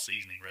Yeah. all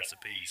seasoning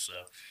recipes.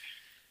 So,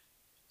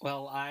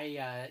 Well,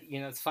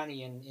 it's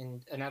funny.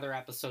 In another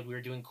episode, we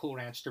were doing Cool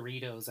Ranch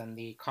Doritos, and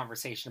the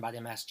conversation about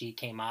MSG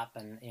came up,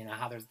 and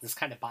how there's this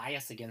kind of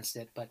bias against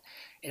it, but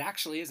it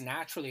actually is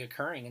naturally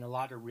occurring in a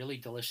lot of really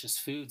delicious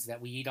foods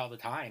that we eat all the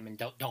time and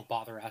don't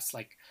bother us,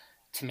 like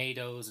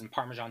tomatoes and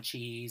Parmesan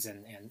cheese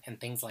and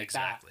things like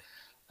that. exactly.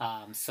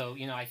 So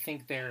I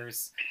think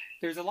there's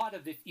a lot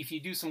of if you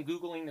do some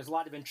googling, there's a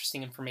lot of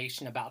interesting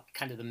information about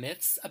kind of the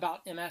myths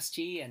about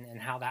MSG and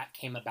how that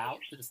came about.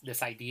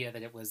 This idea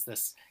that it was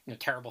this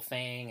terrible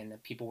thing and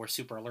that people were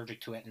super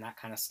allergic to it and that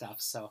kind of stuff.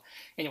 So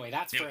anyway,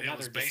 that's for It was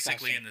another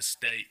basically discussion. in the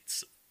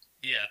States.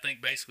 Yeah, I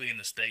think basically in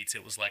the States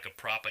it was like a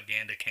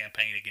propaganda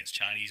campaign against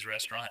Chinese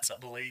restaurants, I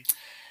believe.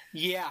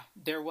 Yeah,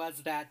 there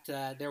was that.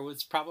 There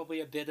was probably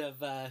a bit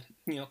of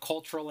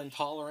cultural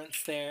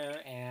intolerance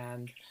there,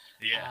 and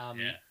Yeah, um,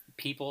 yeah.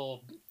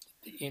 people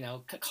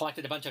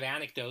collected a bunch of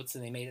anecdotes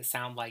and they made it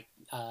sound like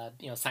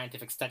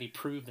scientific study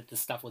proved that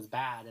this stuff was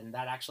bad, and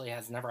that actually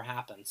has never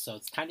happened. So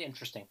it's kind of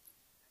interesting.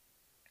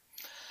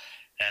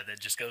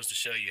 That just goes to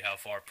show you how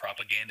far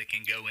propaganda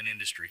can go in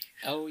industry.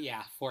 Oh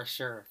yeah, for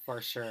sure,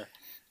 for sure.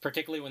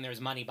 Particularly when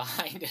there's money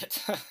behind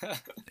it.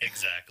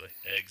 Exactly,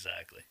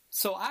 exactly.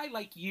 So I,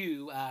 like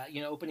you,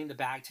 opening the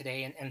bag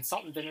today, and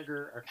salt and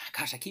vinegar. Or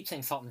gosh, I keep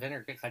saying salt and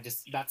vinegar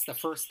because that's the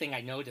first thing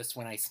I noticed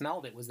when I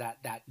smelled it was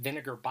that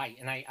vinegar bite,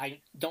 and I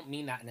don't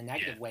mean that in a Yeah,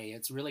 negative way.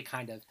 It's really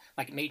kind of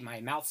like it made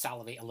my mouth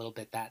salivate a little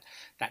bit. That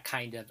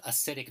kind of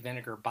acidic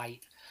vinegar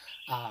bite.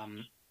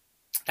 Um,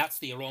 that's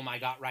the aroma I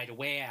got right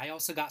away. I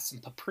also got some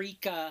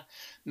paprika,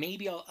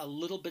 maybe a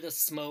little bit of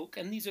smoke,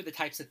 and these are the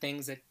types of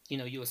things that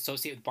you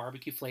associate with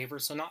barbecue flavor.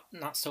 So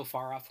not so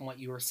far off from what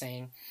you were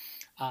saying.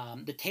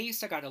 The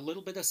taste, I got a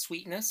little bit of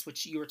sweetness,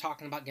 which you were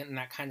talking about getting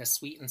that kind of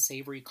sweet and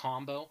savory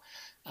combo.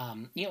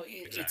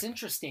 It's exactly.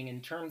 interesting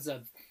in terms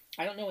of,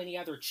 I don't know any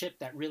other chip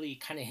that really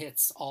kind of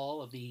hits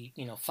all of the,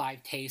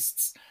 five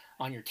tastes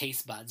on your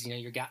taste buds.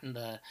 You're getting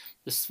the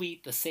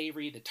sweet, the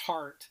savory, the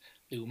tart,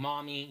 the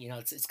umami.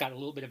 It's got a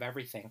little bit of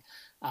everything.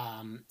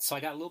 So I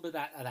got a little bit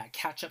of that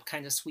ketchup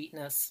kind of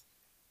sweetness,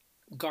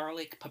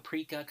 garlic,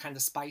 paprika kind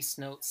of spice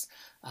notes,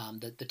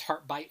 the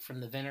tart bite from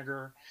the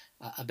vinegar,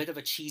 a bit of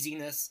a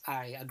cheesiness.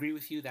 I agree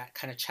with you that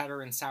kind of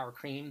cheddar and sour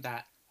cream,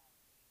 that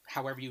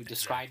however you would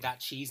describe Exactly. that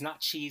cheese, not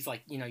cheese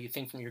like you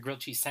think from your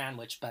grilled cheese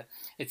sandwich, but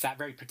it's that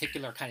very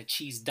particular kind of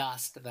cheese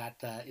dust that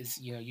is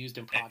used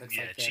in products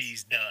Yeah, like this.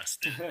 cheese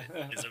dust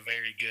is a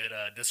very good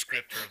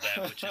descriptor of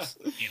that, which is,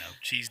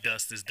 cheese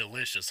dust is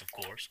delicious, of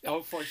course.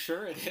 Oh, for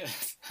sure it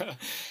is,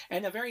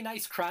 and a very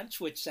nice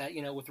crunch, which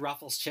with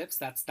Ruffles chips,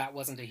 that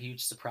wasn't a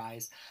huge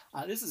surprise.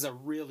 This is a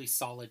really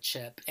solid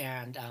chip,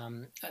 and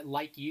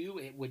like you,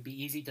 it would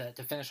be easy to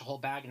finish a whole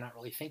bag and not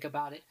really think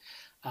about it.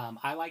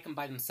 I like them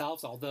by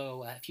themselves,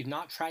 although if you've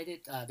not tried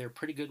it, they're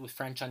pretty good with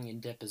French onion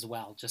dip as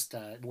well. Just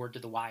a word to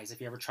the wise: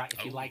 if you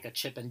like Oh, a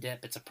chip and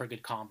dip, it's a pretty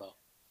good combo.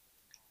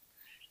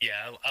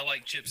 yeah, I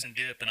like chips and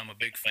dip, and I'm a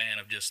big fan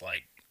of just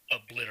like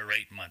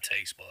obliterating my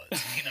taste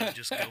buds.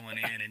 Just going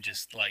in and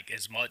just like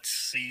as much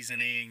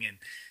seasoning and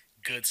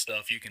good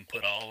stuff you can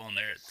put all on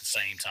there at the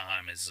same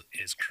time is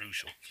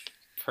crucial.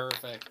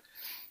 Perfect.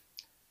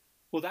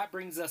 Well, that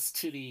brings us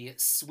to the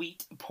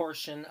sweet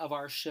portion of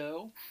our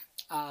show.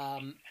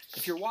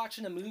 If you're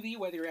watching a movie,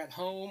 whether you're at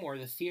home or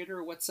the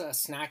theater, what's a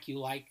snack you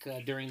like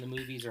during the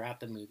movies or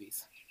at the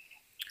movies?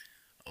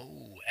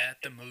 Oh, at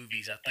the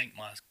movies, I think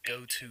my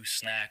go-to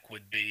snack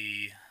would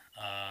be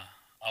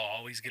I'll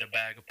always get a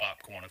bag of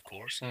popcorn, of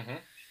course, Mm-hmm.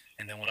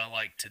 and then what I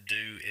like to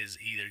do is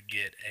either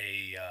get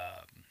a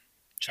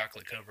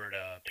chocolate-covered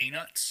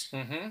peanuts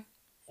Mm-hmm.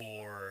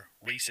 or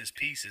Reese's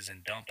Pieces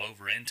and dump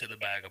over into the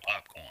bag of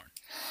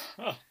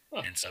popcorn.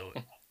 And so,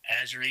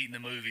 as you're eating the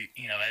movie,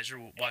 as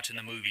you're watching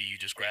the movie, you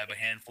just grab a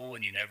handful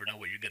and you never know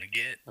what you're gonna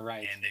get,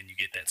 Right. and then you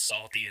get that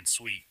salty and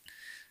sweet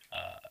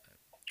uh,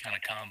 kind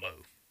of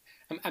combo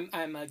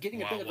I'm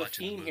getting a bit while of a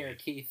watching the theme here, movie.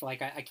 Keith.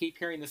 Like I keep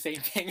hearing the same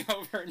thing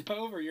over and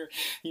over. You're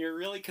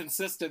really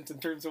consistent in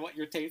terms of what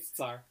your tastes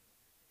are.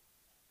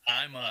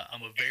 I'm a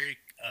very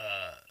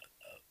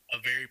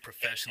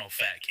professional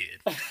fat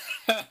kid.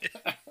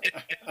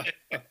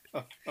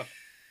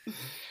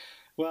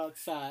 Well,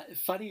 it's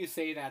funny you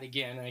say that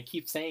again, and I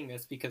keep saying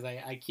this because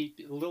I keep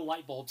little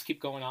light bulbs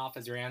keep going off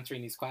as you're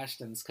answering these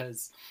questions.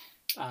 Because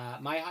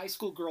my high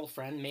school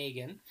girlfriend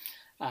Megan,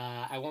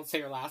 I won't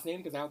say her last name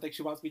because I don't think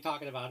she wants me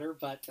talking about her,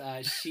 but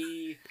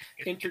she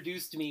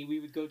introduced me. We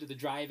would go to the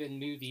drive-in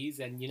movies,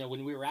 and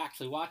when we were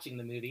actually watching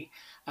the movie,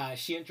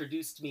 she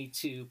introduced me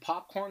to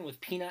popcorn with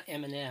peanut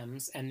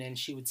M&Ms, and then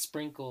she would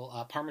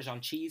sprinkle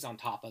Parmesan cheese on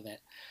top of it.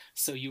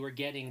 So you were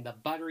getting the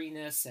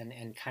butteriness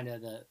and kind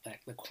of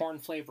the corn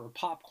flavor of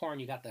popcorn.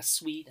 You got the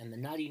sweet and the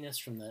nuttiness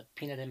from the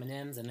peanut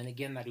M&Ms, and then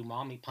again that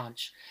umami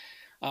punch.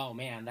 Oh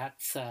man,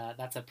 that's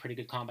a pretty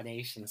good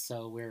combination.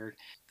 So we're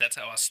That's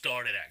how I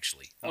started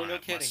actually. oh no My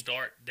kidding.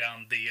 start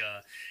down the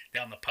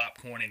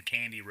popcorn and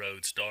candy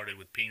road started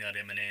with peanut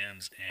M and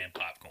M's and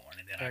popcorn,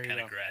 and then I There you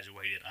kind of go.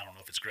 graduated. I don't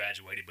know if it's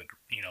graduated, but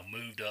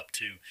moved up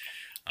to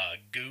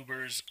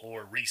Goobers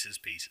or Reese's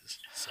Pieces.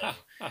 So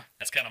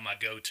that's kind of my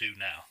go-to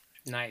now.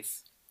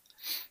 Nice.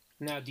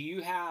 Now, do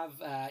you have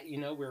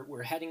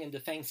we're heading into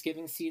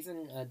Thanksgiving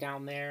season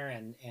down there,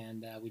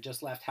 and we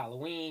just left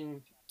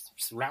Halloween.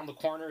 Around the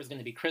corner is going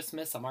to be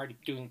Christmas. I'm already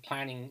doing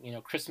planning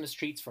Christmas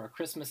treats for a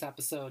Christmas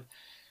episode.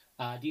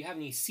 Do you have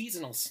any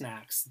seasonal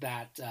snacks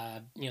that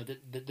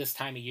this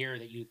time of year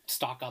that you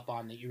stock up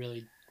on that you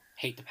really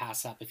hate to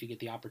pass up if you get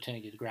the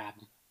opportunity to grab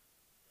them?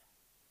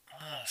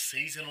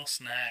 Seasonal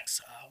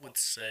snacks, I would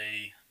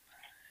say,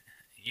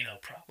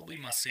 probably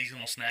my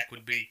seasonal snack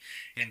would be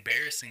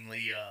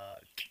embarrassingly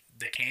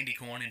the candy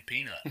corn and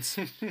peanuts.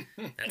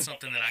 That's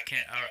something that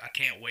I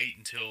can't wait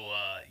until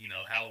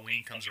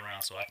Halloween comes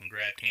around so I can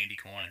grab candy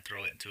corn and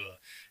throw it into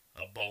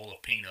a bowl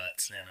of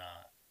peanuts and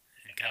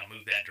kind of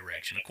move that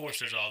direction. Of course,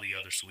 there's all the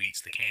other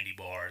sweets, the candy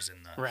bars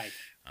and the Right.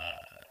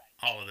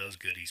 all of those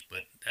goodies,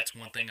 but that's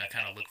one thing I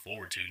kind of look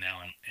forward to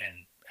now.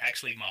 And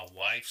actually, my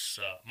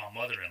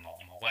mother-in-law,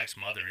 my wife's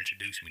mother,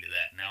 introduced me to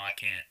that. Now I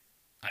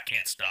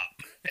can't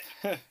stop.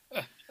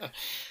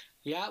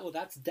 Yeah, well,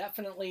 that's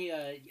definitely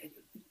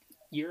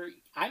you're.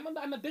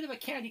 I'm a bit of a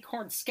candy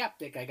corn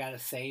skeptic, I gotta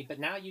say. But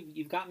now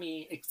you've got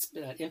me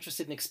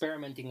interested in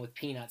experimenting with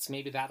peanuts.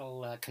 Maybe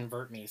that'll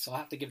convert me. So I'll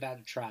have to give that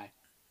a try.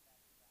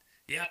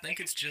 Yeah, I think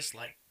it's just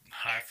like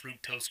high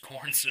fructose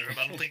corn syrup.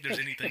 I don't think there's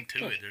anything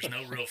to it. There's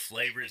no real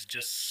flavor. It's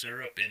just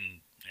syrup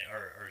and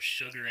or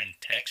sugar and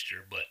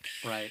texture, but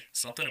Right.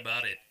 something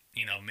about it,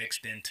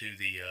 mixed into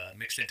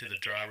the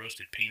dry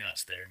roasted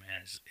peanuts there,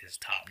 man, is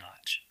top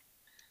notch.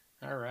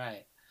 All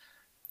right.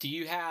 Do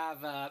you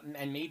have,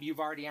 and maybe you've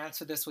already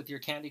answered this with your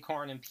candy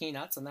corn and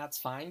peanuts, and that's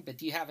fine. But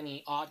do you have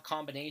any odd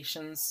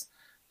combinations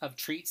of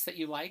treats that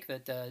you like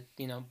that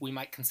we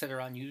might consider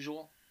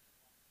unusual?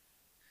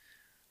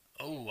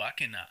 Oh, I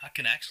can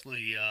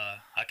actually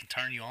I can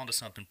turn you on to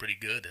something pretty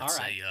good. All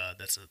right.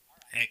 That's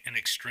an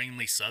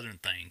extremely southern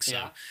thing. So,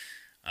 Yeah.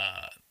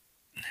 uh,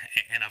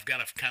 and I've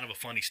got a kind of a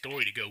funny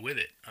story to go with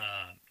it.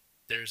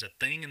 There's a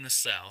thing in the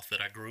South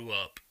that I grew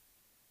up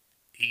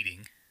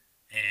eating,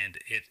 and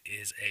it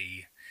is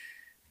a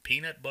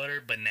peanut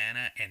butter,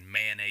 banana, and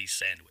mayonnaise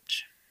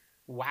sandwich.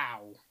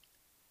 Wow.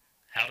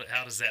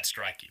 How does that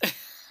strike you?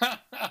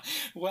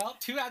 Well,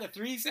 two out of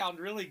three sound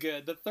really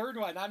good. The third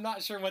one, I'm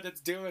not sure what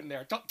it's doing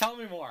there. Tell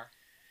me more.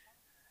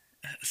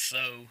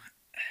 So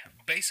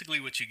basically,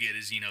 what you get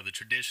is the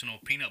traditional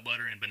peanut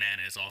butter and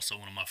banana is also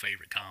one of my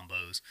favorite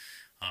combos.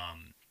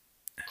 Um,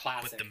 but the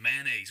Classic.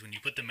 mayonnaise, when you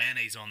put the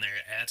mayonnaise on there,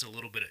 it adds a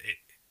little bit of it.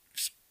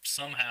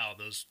 Somehow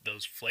those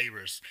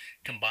flavors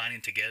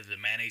combining together, the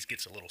mayonnaise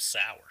gets a little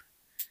sour,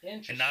 and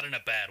not Interesting. in a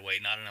bad way,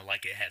 not in a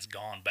like it has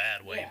gone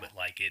bad way, Yeah. but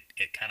like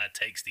it kind of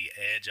takes the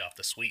edge off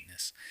the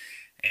sweetness,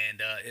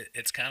 and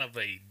it's kind of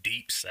a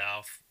deep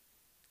South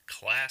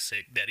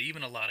classic that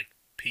even a lot of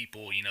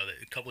people,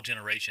 a couple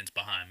generations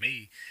behind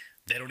me,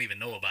 they don't even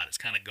know about it. It's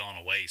kind of gone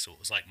away. So it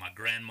was like my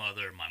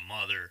grandmother, my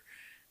mother,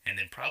 and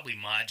then probably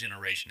my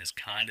generation is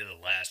kind of the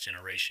last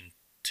generation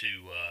to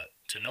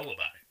know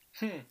about it.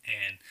 Hmm.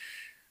 And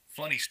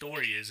funny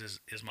story is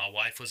my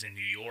wife was in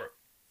New York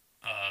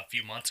a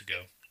few months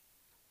ago,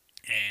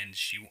 and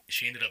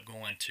she ended up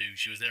going to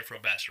she was there for a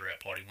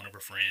bachelorette party. One of her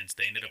friends,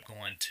 they ended up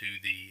going to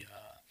the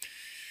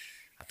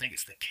I think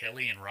it's the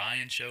Kelly and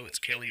Ryan show. It's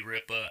Kelly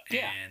Ripa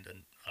Yeah. and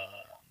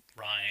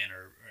Ryan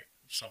or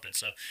something.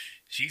 So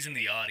she's in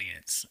the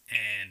audience,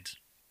 and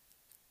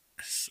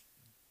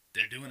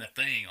they're doing a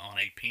thing on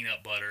a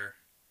peanut butter,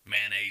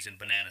 mayonnaise, and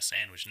banana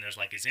sandwich, and there's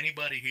like, "Has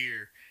anybody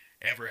here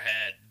ever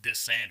had this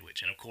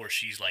sandwich?" And of course,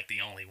 she's like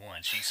the only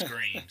one. She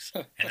screams,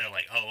 and they're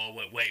like, "Oh,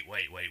 wait,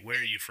 where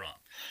are you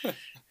from?"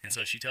 And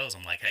so she tells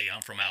them like, "Hey,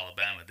 I'm from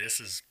Alabama. This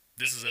is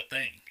a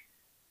thing."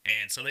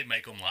 And so they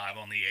make them live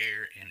on the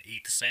air and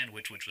eat the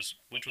sandwich, which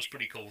was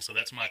pretty cool. So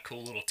that's my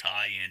cool little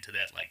tie-in to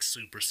that like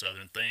super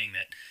southern thing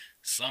that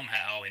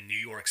somehow in New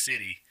York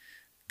City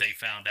they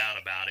found out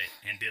about it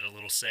and did a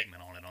little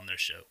segment on it on their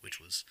show,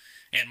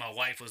 and my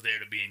wife was there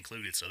to be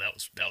included, so that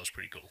was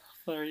pretty cool.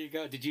 Well, there you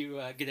go. Did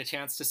you get a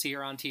chance to see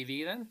her on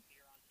TV then?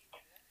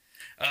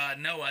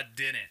 No, I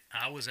didn't.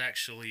 I was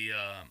actually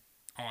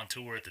on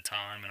tour at the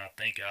time, and I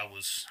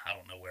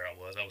don't know where I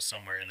was. I was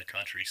somewhere in the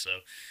country, so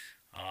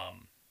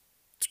um,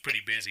 it's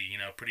pretty busy,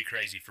 pretty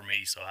crazy for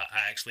me. So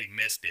I actually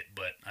missed it,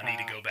 but I need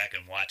to go back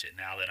and watch it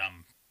now that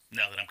I'm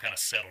kind of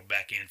settled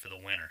back in for the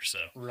winter. So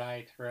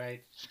Right,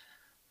 right.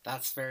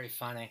 That's very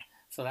funny.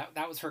 So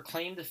that was her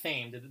claim to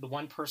fame, the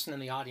one person in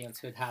the audience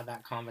who had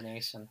that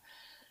combination.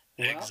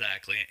 Well,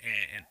 exactly,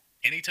 and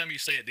anytime you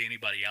say it to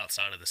anybody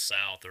outside of the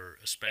South, or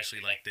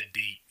especially like the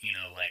deep,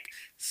 like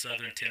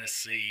Southern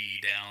Tennessee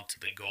down to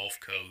the Gulf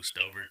Coast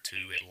over to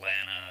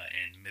Atlanta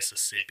and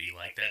Mississippi,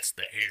 like that's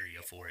the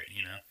area for it.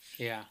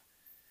 yeah.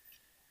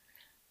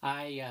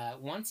 I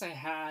once I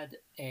had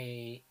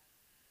a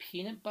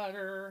peanut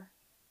butter,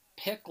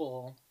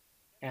 pickle,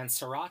 and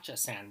sriracha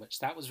sandwich.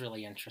 That was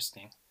really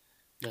interesting.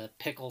 The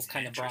pickles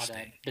kind of brought a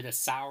Interesting. bit of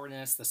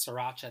sourness, the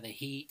sriracha, the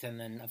heat, and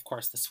then, of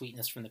course, the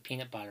sweetness from the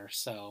peanut butter.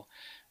 So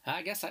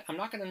I guess I'm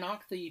not going to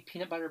knock the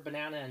peanut butter,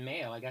 banana, and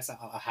mayo. I guess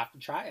I'll have to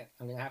try it.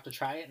 I'm going to have to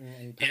try it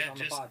and put it Yeah, on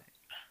the pod.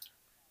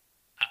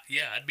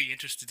 yeah, I'd be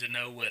interested to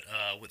know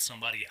what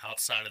somebody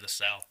outside of the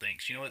South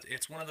thinks.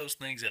 It's one of those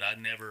things that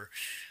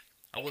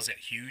I wasn't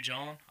huge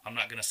on. I'm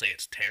not gonna say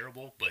it's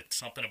terrible, but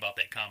something about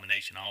that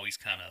combination always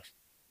kind of,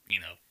 you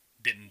know,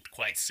 didn't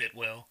quite sit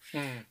well.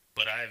 Mm,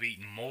 But I have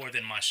eaten more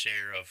than my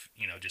share of,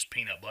 just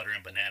peanut butter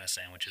and banana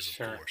sandwiches, of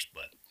sure. course.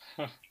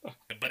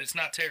 But it's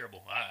not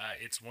terrible.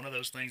 It's one of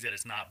those things that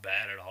it's not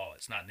bad at all.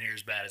 It's not near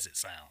as bad as it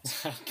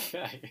sounds.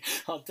 Okay,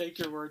 I'll take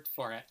your word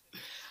for it.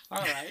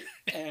 All right.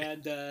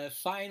 And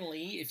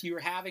finally, if you were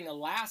having a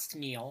last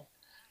meal,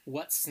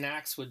 what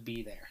snacks would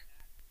be there?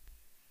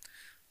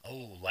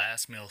 Oh,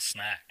 last meal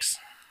snacks.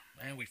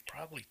 Man, we've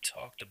probably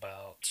talked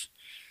about.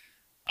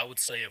 I would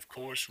say, of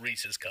course,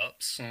 Reese's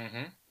cups,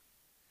 Mm-hmm.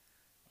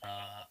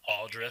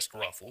 all dressed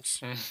ruffles,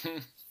 Mm-hmm.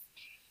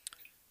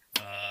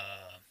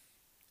 uh,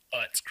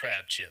 Utz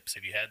crab chips.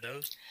 Have you had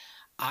those?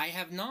 I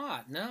have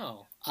not.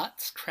 No.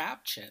 Utz crab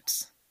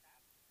chips.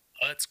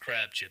 Utz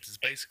crab chips is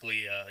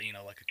basically,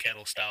 like a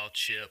kettle style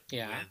chip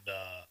Yeah. with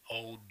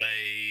Old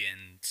Bay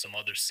and some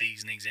other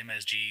seasonings,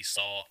 MSG,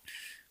 salt.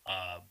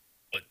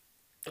 But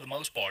for the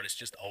most part, it's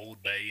just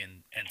Old Bay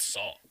and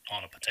salt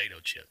on a potato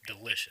chip.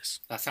 Delicious.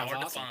 That sounds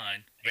Hard to awesome.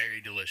 find.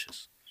 Very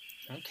delicious.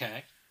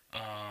 Okay.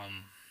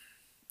 Um,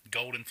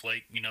 Golden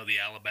Flake, the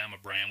Alabama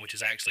brand, which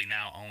is actually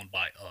now owned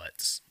by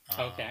Utz.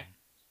 Okay.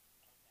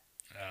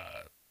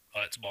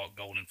 Utz bought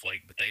Golden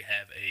Flake, but they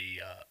have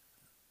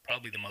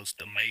probably the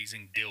most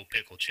amazing dill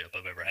pickle chip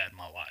I've ever had in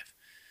my life.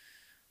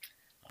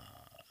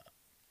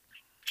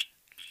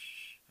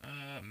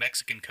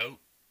 Mexican Coke,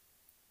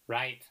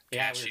 Right.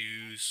 Yeah.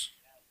 cashews,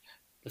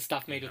 The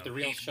stuff made with the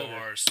real Heath sugar.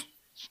 bars.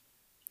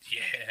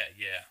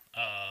 Yeah.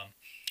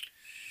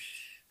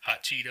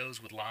 Hot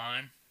Cheetos with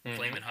lime, Mm-hmm.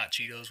 flaming hot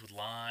Cheetos with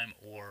lime,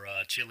 or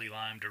chili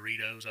lime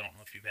Doritos. I don't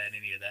know if you've had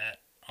any of that.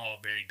 All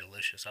very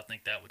delicious. I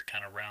think that would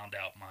kind of round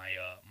out my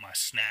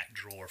snack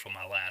drawer for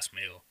my last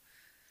meal.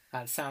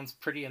 That sounds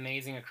pretty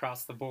amazing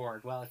across the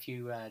board. Well, if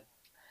you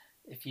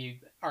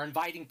are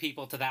inviting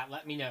people to that,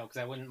 let me know because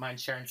I wouldn't mind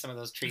sharing some of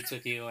those treats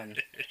with you and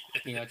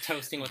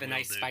toasting with a Will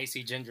nice do.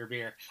 spicy ginger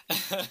beer.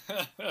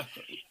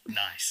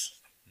 Nice,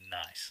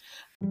 nice.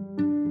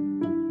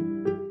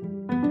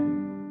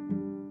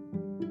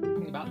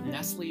 Talking about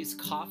Nestle's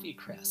Coffee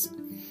Crisp.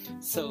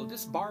 So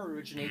this bar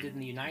originated in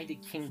the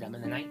United Kingdom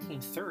in the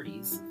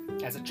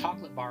 1930s as a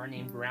chocolate bar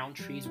named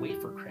Roundtree's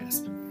Wafer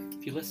Crisp.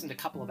 If you listened a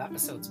couple of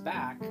episodes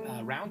back,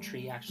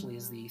 Roundtree actually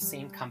is the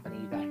same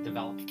company that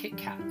developed Kit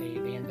Kat. They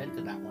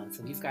invented that one.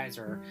 So these guys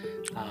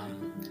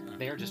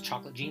they are just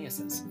chocolate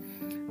geniuses.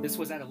 This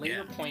was at a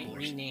later point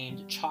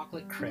renamed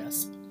Chocolate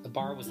Crisp. The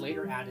bar was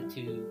later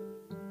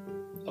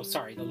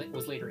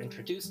was later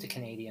introduced to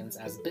Canadians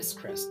as Bisc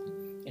Crisp.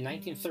 In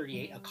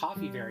 1938, a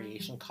coffee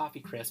variation,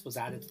 Coffee Crisp, was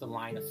added to the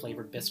line of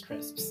flavored Bisc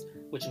Crisps,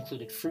 which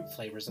included fruit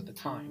flavors at the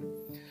time.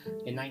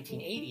 In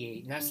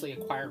 1988, Nestle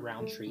acquired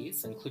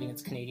Roundtree's, including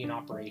its Canadian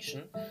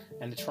operation,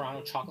 and the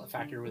Toronto chocolate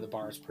factory where the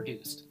bar is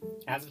produced.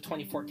 As of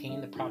 2014,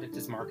 the product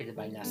is marketed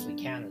by Nestle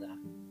Canada.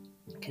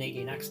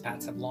 Canadian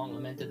expats have long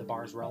lamented the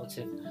bar's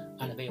relative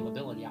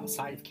unavailability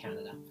outside of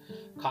Canada.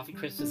 Coffee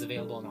Crisp is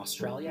available in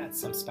Australia at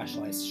some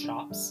specialized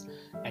shops,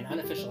 and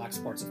unofficial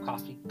exports of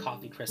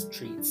Coffee Crisp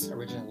treats,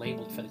 originally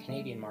labeled for the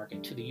Canadian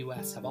market, to the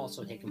U.S. have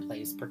also taken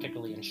place,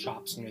 particularly in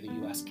shops near the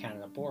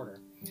U.S.-Canada border.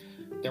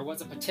 There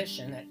was a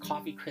petition at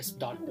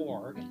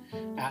coffeecrisp.org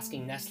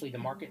asking Nestle to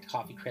market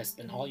Coffee Crisp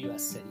in all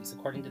U.S. cities.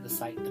 According to the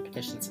site, the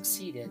petition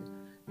succeeded,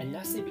 and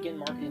Nestle began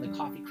marketing the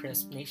Coffee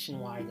Crisp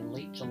nationwide in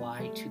late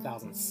July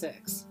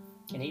 2006.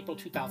 In April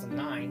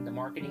 2009, the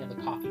marketing of the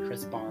Coffee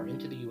Crisp bar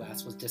into the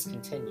U.S. was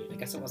discontinued. I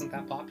guess it wasn't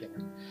that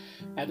popular.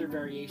 Other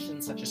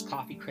variations, such as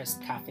Coffee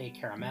Crisp Cafe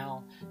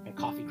Caramel and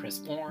Coffee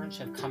Crisp Orange,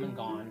 have come and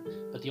gone,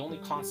 but the only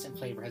constant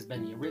flavor has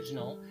been the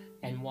original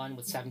and one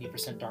with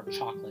 70% dark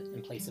chocolate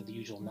in place of the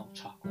usual milk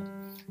chocolate.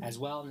 As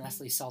well,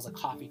 Nestle sells a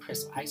Coffee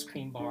Crisp ice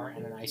cream bar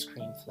and an ice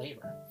cream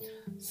flavor.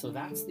 So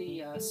that's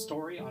the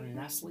story on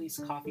Nestle's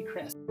Coffee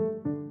Crisp.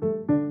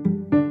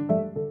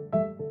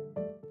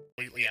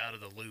 Completely out of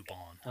the loop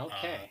on.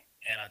 Okay.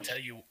 And I tell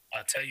you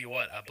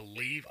what, I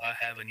believe I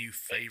have a new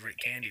favorite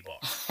candy bar.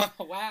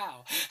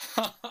 Wow.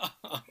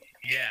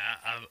 Yeah,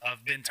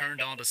 I've been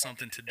turned on to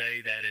something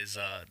today that is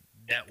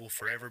that will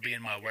forever be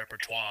in my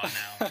repertoire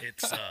now.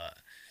 It's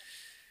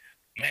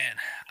man,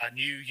 I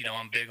knew,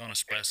 I'm big on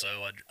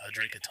espresso. I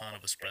drink a ton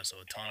of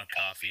espresso, a ton of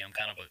coffee. I'm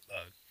kind of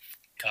a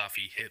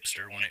coffee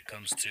hipster when it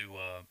comes to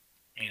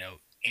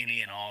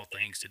any and all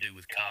things to do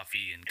with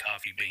coffee and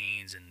coffee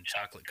beans and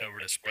chocolate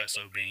covered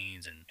espresso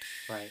beans, and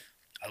right.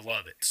 I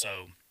love it.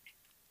 So,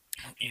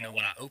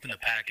 when I opened the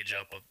package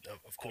up,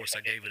 of course,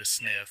 I gave it a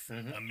sniff.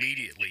 Mm-hmm.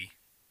 Immediately.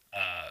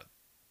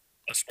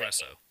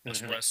 Espresso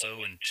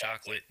and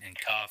chocolate and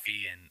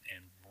coffee and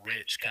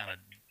rich kind of,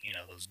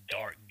 those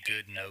dark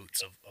good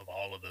notes of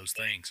all of those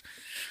things.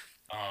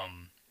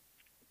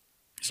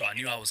 So I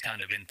knew I was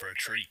kind of in for a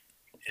treat.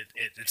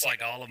 It's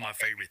like all of my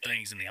favorite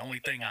things, and the only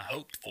thing I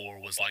hoped for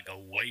was like a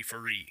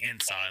wafery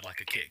inside, like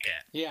a Kit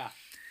Kat. Yeah.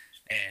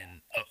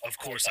 And of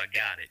course I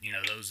got it.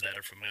 Those that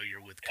are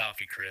familiar with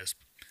Coffee Crisp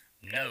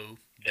know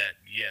that,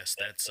 yes,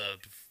 that's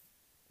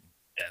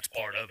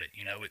part of it.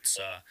 It's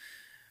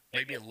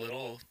maybe a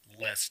little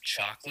less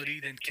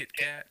chocolatey than Kit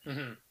Kat,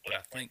 mm-hmm. but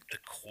I think the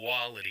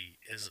quality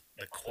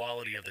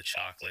of the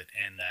chocolate,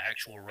 and the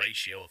actual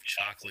ratio of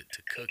chocolate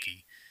to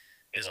cookie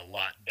is a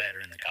lot better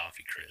in the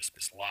Coffee Crisp.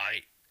 It's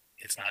light.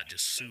 It's not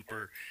just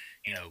super,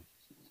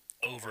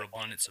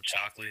 overabundance of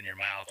chocolate in your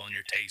mouth, on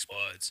your taste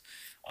buds.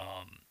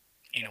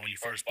 When you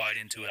first bite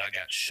into it, I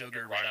got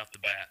sugar right off the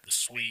bat, the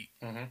sweet.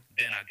 Mm-hmm.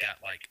 Then I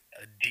got like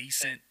a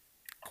decent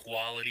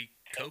quality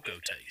cocoa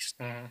taste.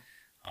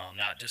 Mm-hmm.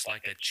 Not just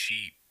like a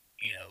cheap,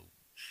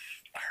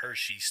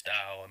 Hershey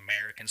style,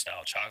 American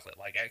style chocolate,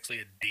 like actually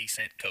a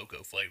decent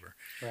cocoa flavor.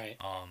 Right.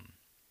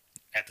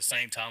 At the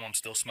same time, I'm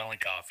still smelling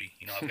coffee.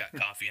 I've got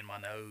coffee in my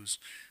nose.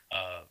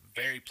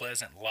 Very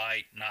pleasant,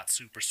 light, not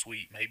super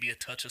sweet. Maybe a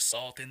touch of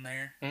salt in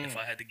there, if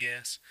I had to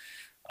guess.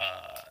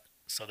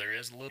 So there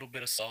is a little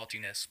bit of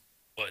saltiness,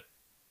 but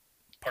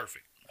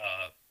perfect.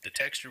 The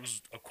texture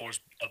was, of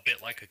course, a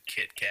bit like a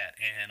Kit Kat.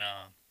 And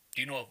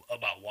do you know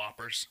about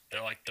Whoppers?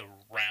 They're like the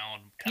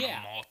round, kind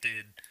of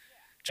malted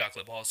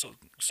chocolate balls.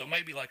 So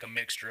maybe like a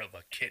mixture of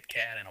a Kit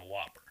Kat and a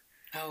Whopper.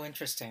 Oh,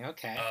 interesting.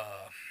 Okay.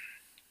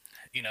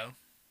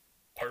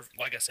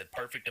 Like I said,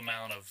 perfect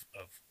amount of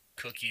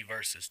cookie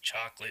versus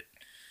chocolate.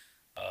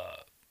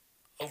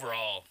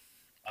 Overall,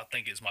 I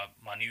think it's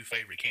my new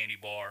favorite candy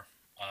bar.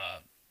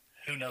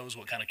 Who knows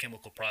what kind of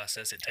chemical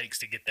process it takes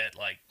to get that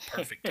like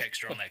perfect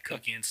texture on that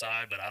cookie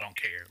inside, but I don't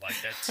care. Like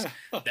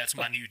that's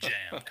my new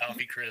jam.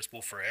 Coffee Crisp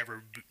will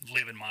forever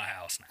live in my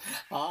house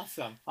now.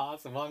 Awesome.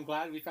 Well, I'm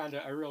glad we found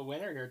a real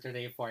winner here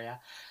today for you.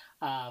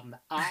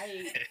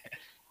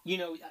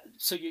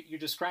 So you're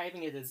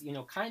describing it as,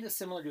 kind of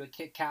similar to a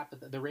Kit Kat,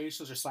 but the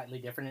ratios are slightly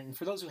different. And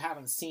for those who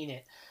haven't seen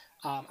it,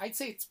 I'd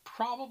say it's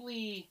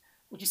probably,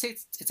 would you say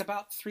it's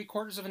about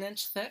 3/4 of an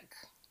inch thick?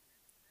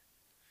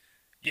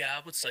 Yeah,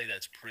 I would say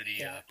that's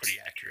pretty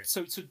accurate.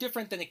 So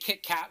different than a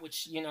Kit Kat,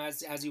 which,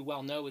 as you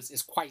well know,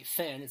 is quite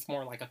thin. It's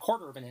more like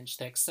 1/4 of an inch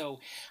thick. So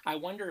I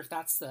wonder if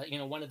that's the,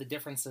 one of the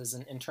differences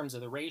in terms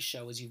of the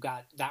ratio is you've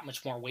got that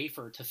much more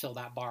wafer to fill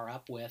that bar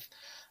up with.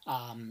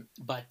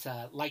 But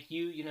like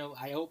you,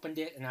 I opened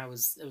it and it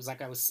was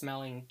like I was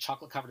smelling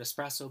chocolate covered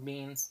espresso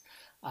beans.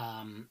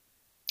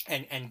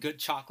 And good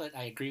chocolate.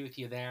 I agree with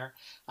you there.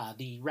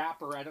 The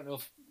wrapper, I don't know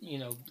if,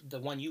 the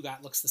one you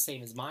got looks the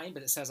same as mine,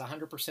 but it says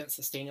 100%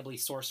 sustainably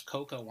sourced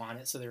cocoa on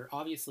it. So they're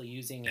obviously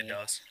using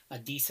a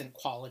decent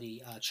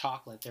quality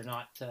chocolate. They're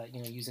not,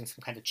 using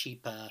some kind of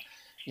cheap,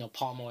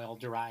 palm oil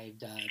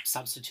derived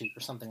substitute or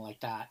something like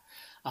that.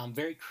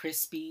 Very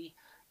crispy.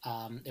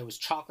 There was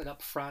chocolate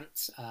up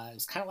front. It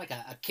was kind of like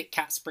a Kit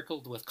Kat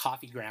sprinkled with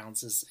coffee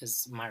grounds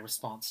is my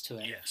response to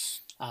it.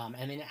 Yes. And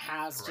then it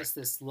has Correct. Just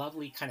this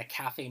lovely kind of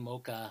cafe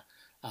mocha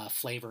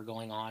flavor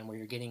going on, where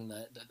you're getting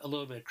a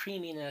little bit of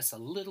creaminess, a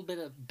little bit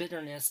of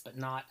bitterness, but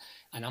not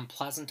an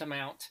unpleasant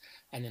amount,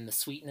 and then the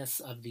sweetness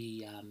of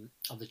the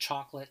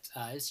chocolate.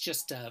 It's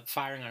just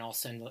firing on all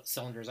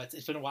cylinders.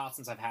 It's been a while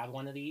since I've had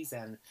one of these,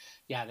 and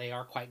yeah, they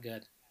are quite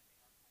good.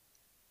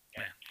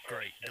 Man,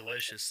 great,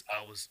 delicious.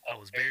 I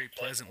was very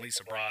pleasantly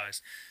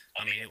surprised.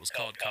 I mean, it was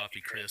called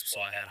Coffee Crisp,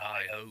 so I had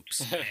high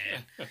hopes.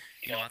 And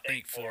I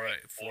think for a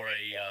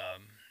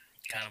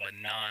kind of a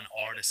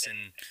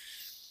non-artisan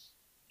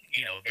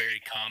a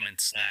very common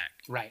snack.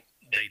 Right.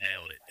 They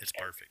nailed it. It's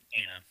perfect.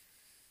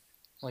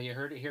 Well, you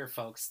heard it here,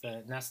 folks.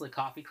 The Nestle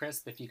Coffee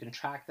Crisp. If you can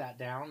track that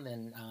down,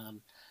 then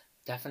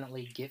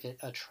definitely give it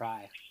a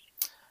try.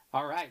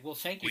 All right. Well,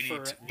 thank you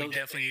for we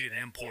definitely need an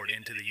import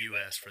into the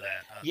U.S. for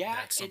that. Yeah,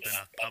 that's something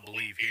I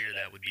believe here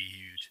that would be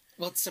huge.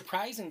 Well, it's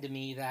surprising to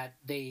me that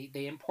they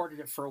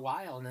imported it for a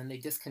while and then they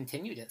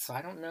discontinued it. So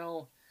I don't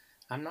know.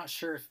 I'm not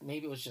sure if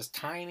maybe it was just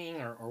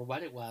timing or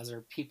what it was, or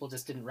people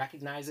just didn't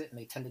recognize it and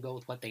they tend to go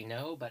with what they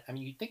know. But I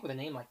mean, you'd think with a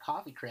name like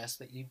Coffee Crisp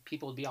that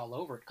people would be all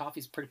over it.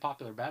 Coffee's a pretty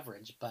popular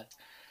beverage, but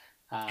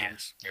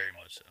yes, very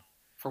much so.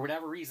 For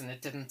whatever reason,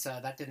 it didn't.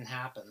 That didn't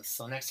happen.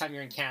 So next time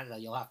you're in Canada,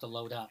 you'll have to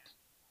load up.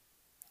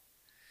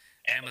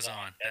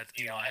 Amazon.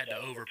 I had to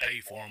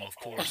overpay for them, of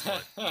course,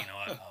 but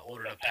I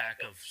ordered a pack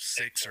of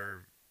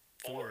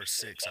 4 or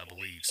 6, I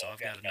believe. So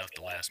I've got enough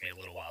to last me a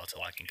little while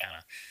till I can kind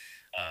of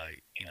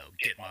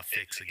get my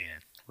fix again.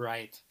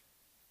 Right.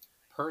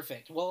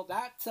 Perfect. Well,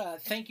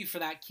 thank you for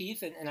that,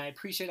 Keith, and I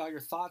appreciate all your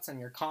thoughts and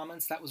your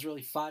comments. That was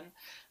really fun.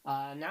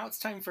 Now it's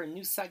time for a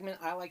new segment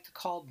I like to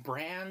call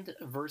Brand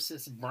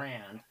versus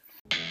Brand.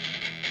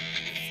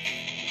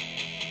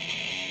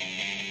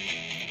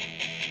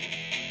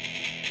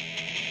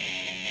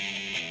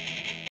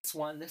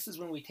 This is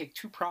when we take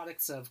two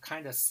products of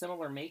kind of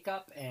similar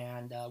makeup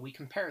and we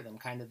compare them,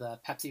 kind of the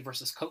Pepsi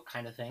versus Coke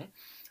kind of thing.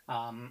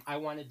 I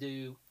wanted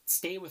to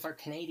stay with our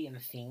Canadian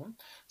theme,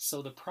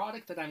 so the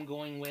product that I'm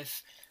going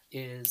with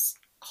is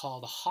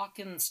called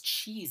Hawkins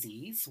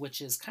Cheesies,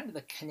 which is kind of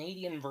the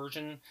Canadian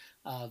version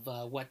of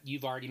what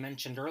you've already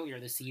mentioned earlier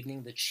this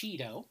evening, the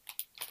Cheeto,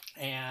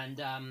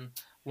 and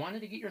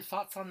wanted to get your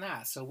thoughts on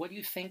that. So what do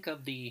you think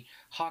of the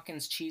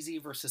Hawkins Cheesy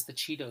versus the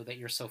Cheeto that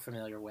you're so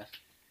familiar with?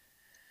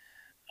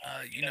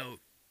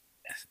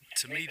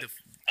 To me,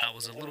 I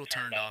was a little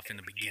turned off in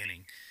the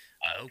beginning.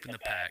 I opened the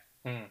pack,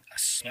 I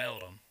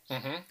smelled them,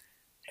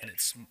 and it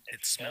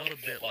smelled a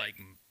bit like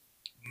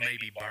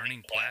maybe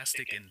burning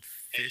plastic and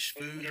fish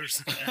food or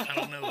something. I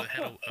don't know. It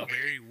had a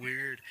very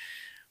weird,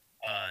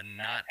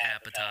 not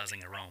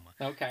appetizing aroma.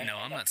 Okay.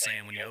 I'm not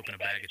saying when you open a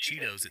bag of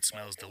Cheetos it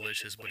smells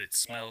delicious, but it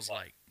smells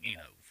like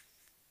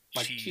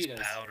like cheese Cheetos.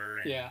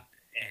 powder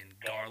and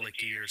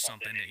garlicky or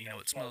something.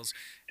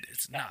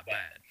 It's not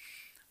bad.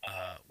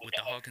 With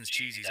the Hawkins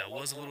Cheesies, I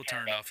was a little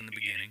turned off in the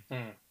beginning.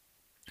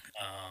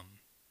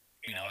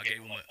 I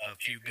gave them a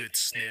few good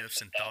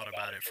sniffs and thought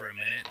about it for a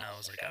minute, and I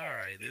was like, all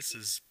right, this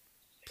is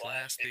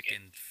plastic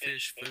and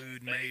fish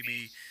food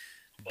maybe,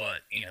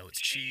 but, it's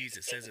cheese.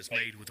 It says it's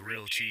made with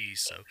real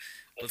cheese, so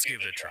let's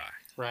give it a try.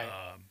 Right.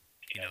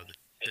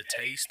 The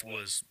taste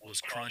was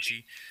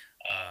crunchy,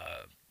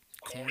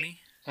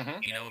 corny.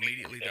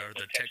 Immediately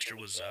the texture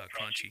was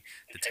crunchy.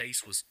 The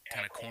taste was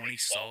kind of corny,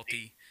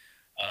 salty.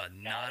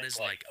 Not as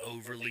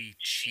overly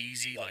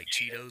cheesy like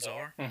Cheetos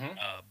are,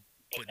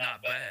 but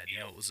not bad.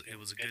 It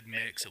was a good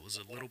mix. It was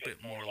a little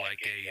bit more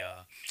like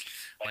a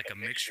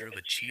mixture of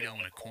a Cheeto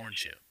and a corn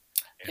chip.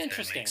 If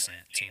that makes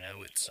sense.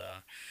 It's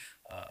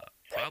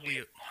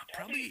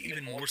probably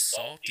even more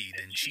salty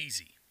than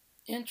cheesy.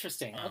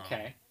 Interesting.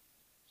 Okay.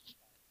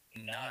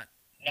 Not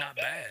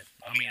bad.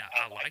 I mean,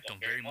 I liked them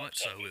very much.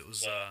 So it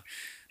was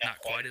not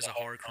quite as a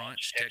hard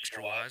crunch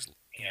texture wise,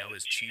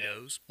 as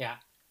Cheetos. Yeah.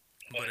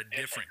 But a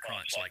different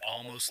crunch,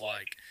 almost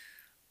like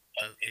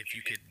if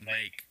you could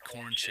make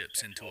corn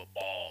chips into a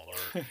ball,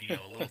 or a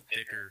little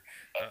thicker,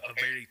 a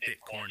very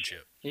thick corn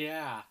chip.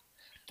 Yeah,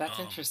 that's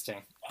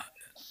interesting.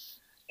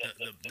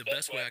 The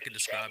best way I could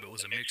describe it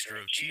was a mixture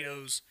of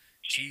Cheetos,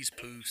 cheese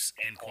poofs,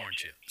 and corn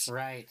chips.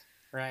 Right.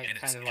 And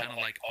it's kind of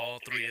like all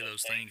three of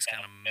those things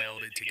kind of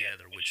melded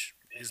together, which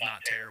is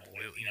not terrible.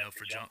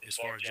 For as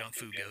far as junk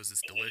food goes,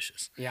 it's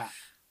delicious. Yeah.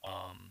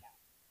 I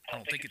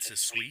don't think it's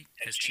as sweet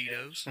as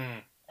Cheetos.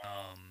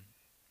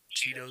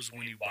 Cheetos,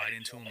 when you bite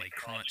into them, they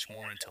crunch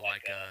more into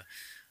a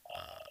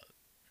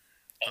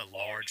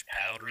large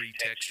powdery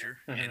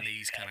texture, and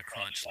these kind of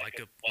crunch like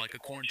a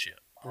corn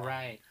chip.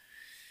 Right.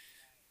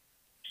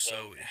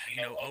 So,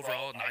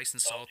 overall, nice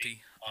and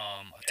salty.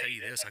 I'll tell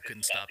you this, I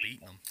couldn't stop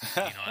eating them.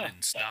 I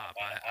didn't stop.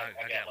 I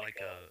got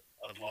a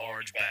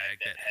large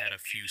bag that had a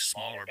few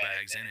smaller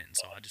bags in it, and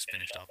so I just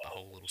finished off the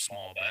whole little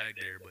small bag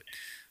there. But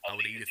I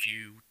would eat a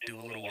few, do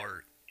a little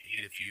work,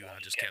 eat a few. I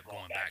just kept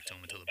going back to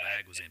them until the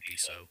bag was empty.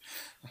 So,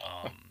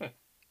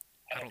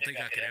 I don't think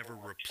I could ever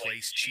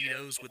replace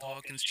Cheetos with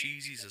Hawkins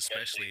Cheesies,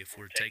 especially if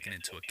we're taking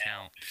into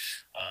account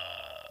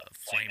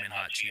Flamin'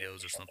 Hot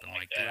Cheetos or something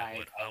like that. Right.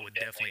 But I would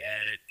definitely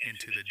add it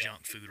into the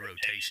junk food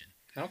rotation.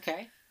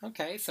 Okay.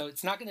 So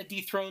it's not going to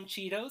dethrone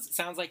Cheetos. It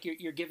sounds like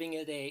you're giving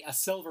it a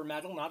silver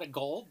medal, not a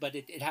gold, but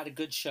it had a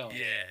good showing.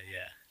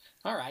 Yeah.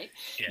 All right.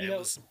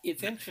 Yeah,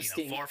 it's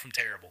interesting. Far from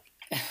terrible.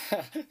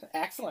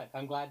 Excellent.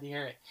 I'm glad to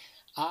hear it.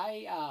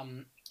 I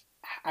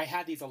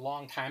had these a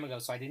long time ago,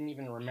 so I didn't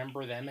even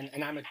remember them.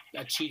 And I'm a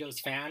Cheetos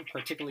fan,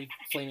 particularly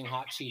Flaming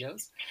Hot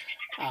Cheetos.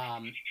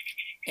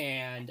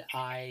 And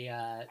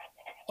I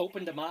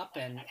opened them up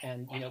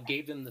and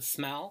gave them the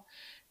smell.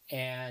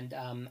 And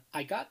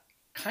I got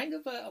kind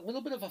of a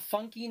little bit of a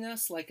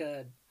funkiness, like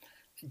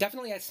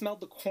definitely I smelled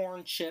the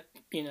corn chip,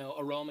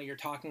 aroma you're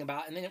talking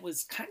about, and then it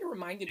was kind of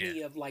reminded Yeah,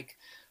 me of like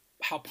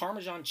how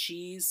Parmesan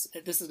cheese.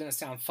 This is going to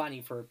sound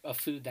funny for a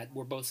food that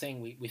we're both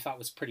saying we thought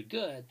was pretty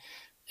good.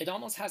 It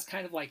almost has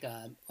kind of like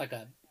a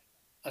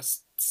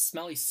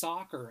smelly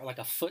sock or like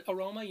a foot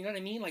aroma. You know what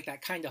I mean? Like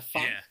that kind of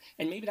funk. yeah,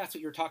 And maybe that's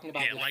what you're talking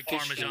about yeah. with Like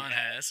fish food. Parmesan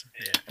has.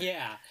 Yeah,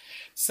 Yeah.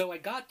 So I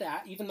got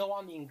that, even though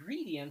on the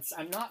ingredients,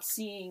 I'm not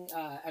seeing,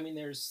 I mean,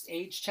 there's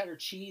aged cheddar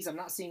cheese. I'm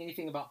not seeing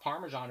anything about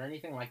Parmesan or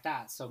anything like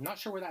that. So I'm not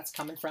sure where that's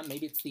coming from.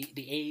 Maybe it's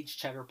the aged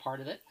cheddar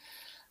part of it.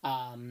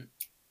 Um,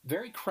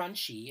 Very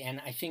crunchy,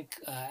 and I think,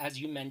 as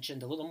you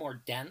mentioned, a little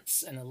more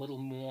dense and a little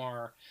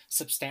more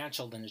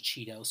substantial than a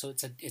Cheeto. So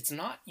it's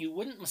not, you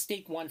wouldn't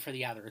mistake one for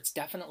the other. It's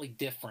definitely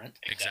different.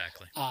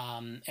 exactly.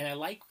 And I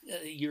like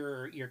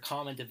your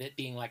comment of it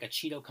being like a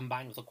Cheeto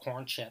combined with a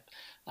corn chip.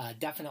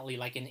 Definitely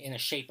like in a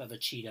shape of a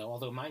Cheeto,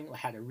 although mine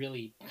had a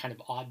really kind of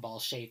oddball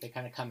shape. They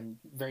kind of come in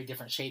very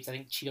different shapes. I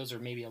think Cheetos are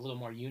maybe a little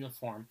more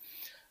uniform.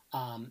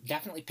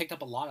 Definitely picked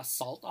up a lot of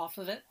salt off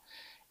of it.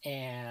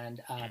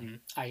 And Hmm.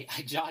 I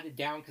jotted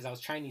down because I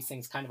was trying these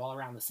things kind of all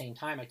around the same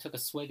time. I took a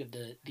swig of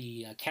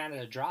the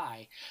Canada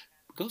Dry.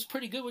 Goes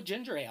pretty good with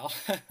ginger ale.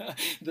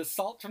 The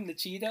salt from the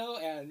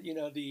Cheeto and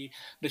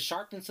the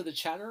sharpness of the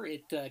cheddar,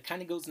 it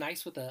kind of goes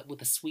nice with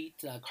a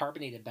sweet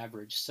carbonated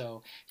beverage.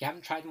 So if you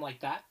haven't tried them like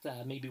that,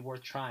 maybe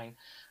worth trying.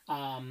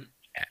 Um,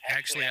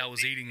 Actually, I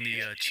was eating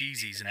the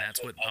cheesies, and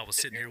that's what I was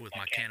sitting here with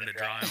my Canada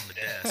Dry on the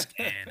desk.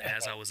 And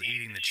as I was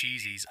eating the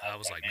cheesies, I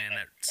was like, "Man,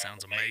 that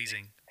sounds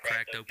amazing."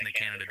 Cracked open the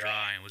Canada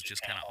Dry and was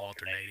just kind of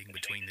alternating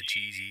between the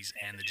cheesies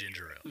and the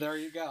ginger ale. there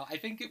you go. I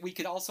think we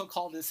could also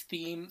call this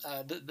theme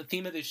the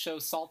theme of this show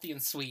salty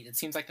and sweet. It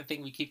seems like the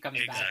thing we keep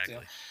coming back to.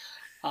 Exactly.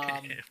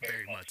 Um,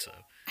 Very much so.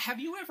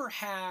 Have you ever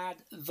had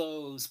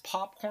those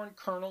popcorn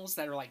kernels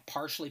that are like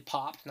partially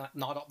popped,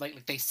 not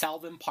like they sell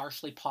them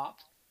partially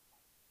popped?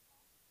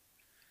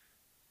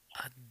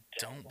 I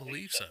don't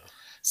believe so.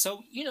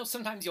 So,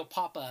 sometimes you'll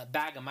pop a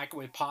bag of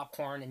microwave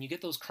popcorn and you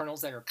get those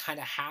kernels that are kind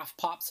of half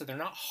popped, so they're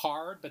not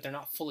hard, but they're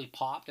not fully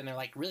popped and they're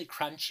like really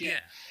crunchy. Yeah,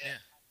 yeah.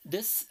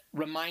 This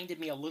reminded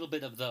me a little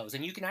bit of those.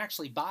 And you can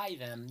actually buy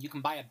them. You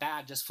can buy a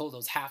bag just full of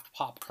those half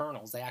popped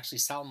kernels. They actually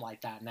sell them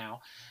like that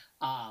now.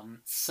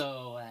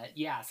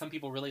 Yeah, some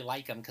people really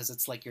like them because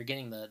it's like you're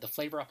getting the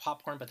flavor of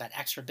popcorn, but that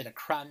extra bit of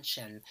crunch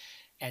and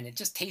it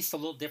just tastes a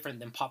little different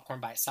than popcorn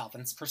by itself.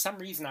 And for some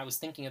reason, I was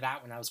thinking of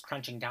that when I was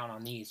crunching down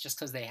on these, just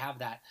because they have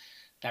that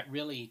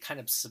really kind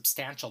of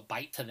substantial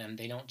bite to them.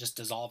 They don't just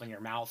dissolve in your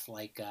mouth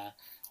like a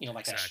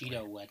Exactly.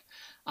 Cheeto would.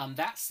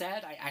 That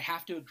said, I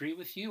have to agree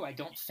with you. I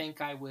don't think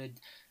I would.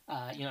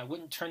 I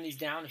wouldn't turn these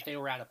down if they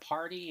were at a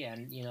party,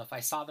 and if I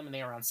saw them and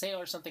they were on sale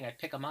or something, I'd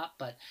pick them up.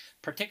 But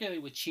particularly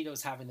with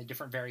Cheetos having the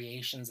different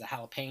variations, the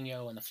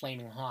jalapeno and the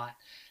flaming hot,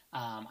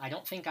 I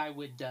don't think I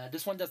would.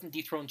 This one doesn't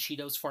dethrone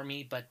Cheetos for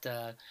me, but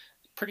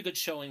pretty good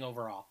showing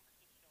overall.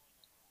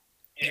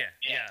 Yeah,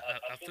 yeah.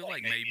 I feel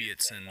like maybe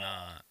it's and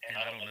I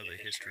don't know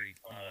the history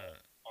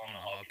on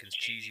Hawkins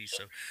cheesy,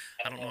 so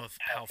I don't know if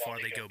how far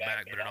they go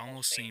back, but it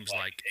almost seems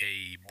like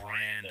a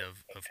brand of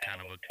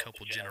kind of a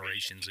couple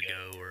generations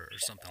ago or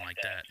something like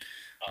that,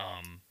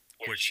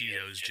 where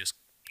Cheetos just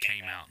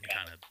came out and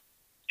kind of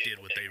did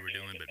what they were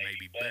doing, but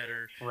maybe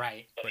better.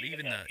 Right. But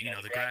even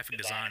the graphic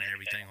design and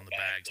everything on the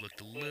bags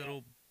looked a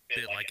little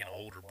bit like an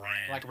older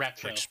brand, Like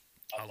retro. which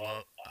I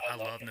love. I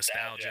love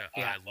nostalgia.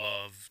 Yeah. I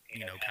love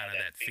kind of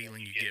that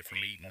feeling you get from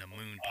eating a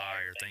moon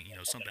pie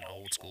or something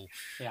old school.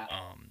 Yeah.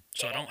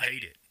 So I don't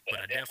hate it, but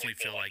I definitely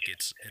feel like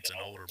it's an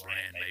older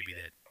brand maybe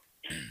that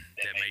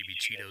that maybe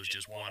Cheetos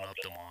just one up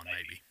them on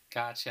maybe.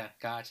 Gotcha.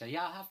 Gotcha.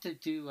 Yeah, I'll have to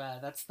do.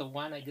 That's the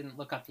one I didn't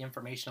look up the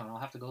information on. I'll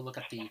have to go look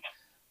at the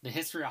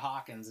history of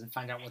Hawkins and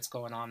find out what's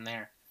going on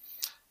there.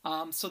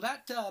 So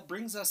that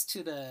brings us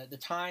to the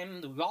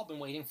time that we've all been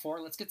waiting for.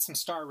 Let's get some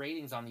star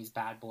ratings on these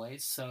bad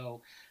boys.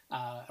 So,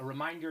 a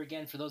reminder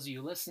again for those of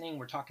you listening,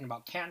 we're talking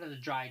about Canada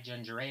Dry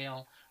Ginger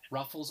Ale,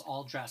 Ruffles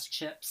All Dressed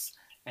Chips,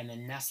 and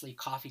then Nestle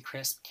Coffee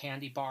Crisp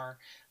Candy Bar.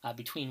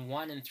 Between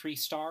 1 and 3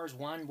 stars,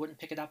 1 wouldn't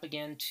pick it up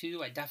again.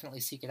 2, I definitely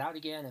seek it out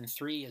again, and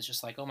 3 is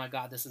just like, oh my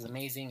god, this is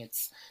amazing.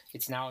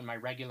 It's now in my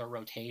regular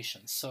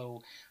rotation.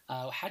 So,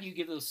 how do you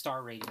give those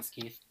star ratings,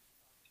 Keith?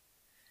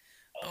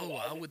 Oh,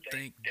 I would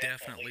think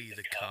definitely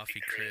the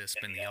coffee crisp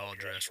and the all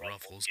dress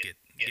ruffles get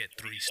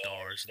 3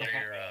 stars. Okay.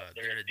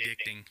 They're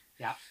addicting.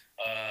 Yeah.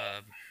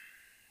 Uh,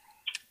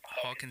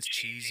 Hawkins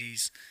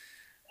cheesies,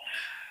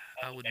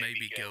 I would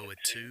maybe go with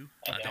 2.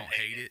 I Okay. don't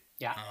hate it.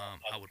 Yeah.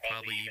 I would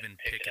probably even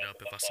pick it up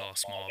if I saw a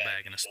small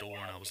bag in a store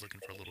and I was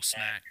looking for a little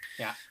snack.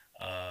 Yeah.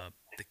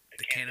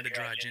 The Canada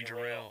Dry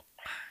Ginger Ale,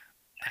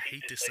 I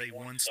hate to say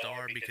 1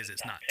 star because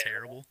it's not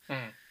terrible,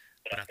 Mm.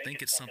 but I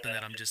think it's something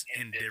that I'm just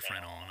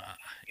indifferent on.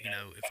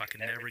 If I could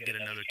never get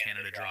another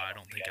Canada Dry, I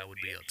don't think I would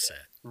be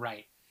upset.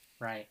 Right.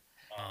 Right.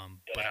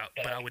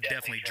 But I would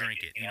definitely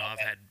drink it. I've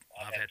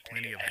had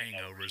plenty of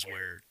hangovers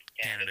where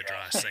Canada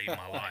Dry saved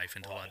my life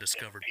until I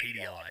discovered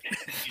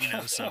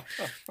Pedialyte. So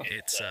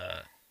it's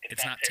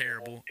not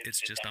terrible. It's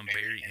just I'm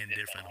very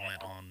indifferent on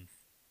it.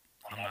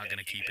 I'm not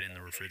gonna keep it in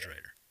the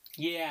refrigerator.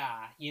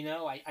 Yeah,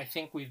 I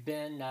think we've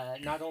been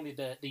not only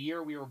the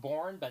year we were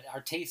born, but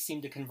our tastes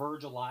seem to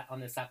converge a lot on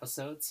this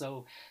episode.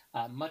 So,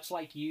 much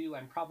like you,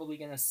 I'm probably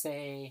going to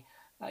say,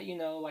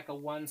 like a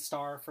 1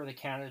 star for the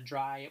Canada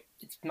Dry.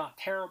 It's not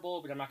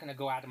terrible, but I'm not going to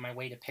go out of my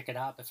way to pick it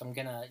up. If I'm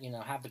going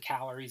to, have the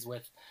calories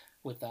with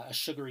a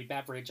sugary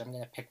beverage, I'm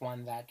going to pick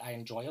one that I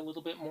enjoy a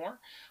little bit more.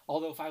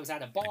 Although if I was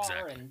at a bar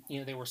Exactly.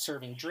 and they were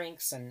serving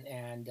drinks and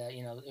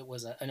it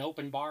was an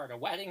open bar at a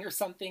wedding or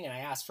something, and I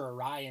asked for a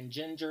rye and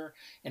ginger,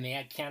 and they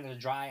had Canada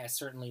Dry, I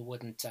certainly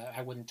wouldn't.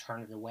 I wouldn't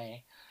turn it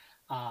away.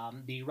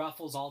 The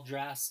Ruffles all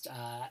dressed.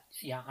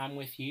 Yeah, I'm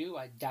with you.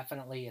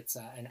 It's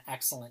an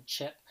excellent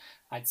chip.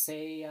 I'd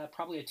say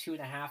probably a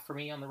 2.5 for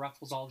me on the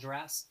Ruffles all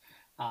dressed.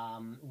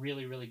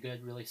 Really, really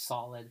good, really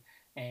solid.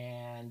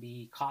 And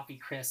the Coffee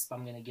Crisp,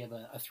 I'm going to give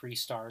a 3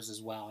 stars as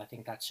well. I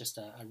think that's just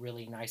a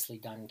really nicely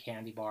done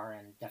candy bar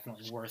and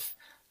definitely worth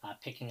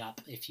picking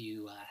up if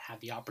you have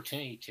the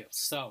opportunity to.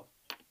 So,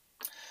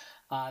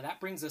 that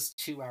brings us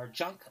to our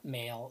junk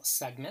mail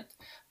segment.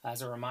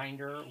 As a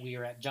reminder, we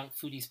are at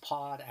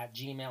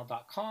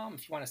junkfoodiespod@gmail.com.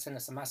 If you want to send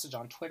us a message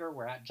on Twitter,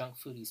 we're at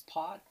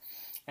junkfoodiespod.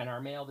 And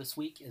our mail this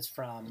week is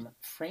from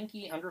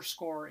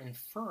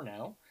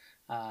Frankie_Inferno.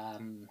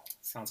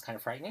 Sounds kind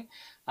of frightening.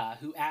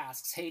 Who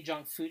asks, "Hey,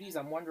 junk foodies,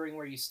 I'm wondering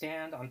where you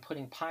stand on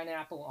putting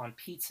pineapple on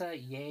pizza,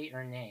 yay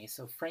or nay?"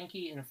 So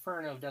Frankie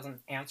Inferno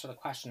doesn't answer the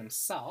question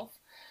himself.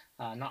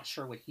 Not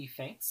sure what he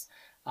thinks.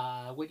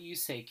 What do you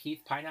say,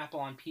 Keith? Pineapple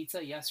on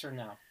pizza, yes or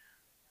no?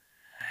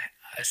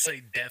 I say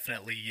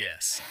definitely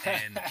yes, How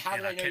and did I I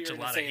know you catch were a going to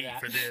lot of say heat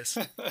for this.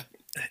 that?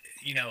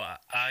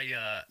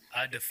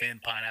 I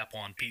defend pineapple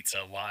on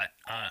pizza a lot.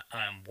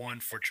 I'm one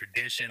for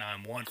tradition.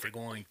 I'm one for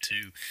going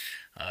to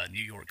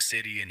New York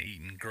City and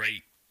eating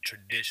great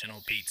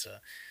traditional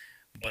pizza.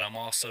 But I'm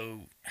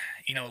also,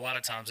 a lot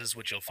of times this is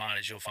what you'll find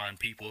is you'll find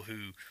people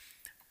who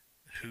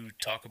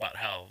talk about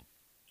how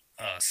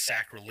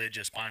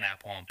sacrilegious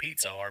pineapple on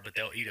pizza are, but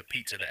they'll eat a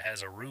pizza that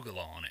has arugula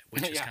on it,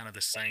 which is Yeah, kind of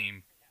the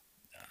same.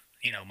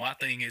 My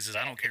thing is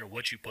I don't care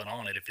what you put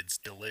on it if it's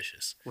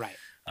delicious. right.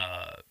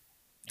 Uh,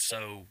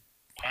 so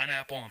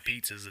pineapple on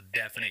pizza is a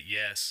definite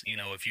yes.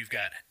 If you've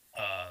got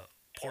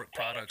pork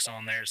products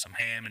on there, some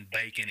ham and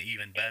bacon,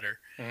 even better.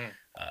 Mm.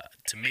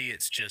 To me,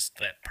 it's just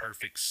that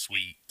perfect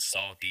sweet,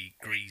 salty,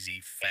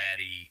 greasy,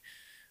 fatty,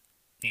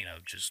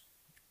 just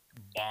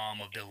bomb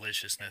of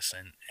deliciousness,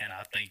 and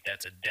I think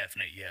that's a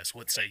definite yes.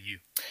 What say you?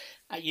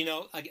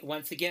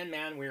 Once again,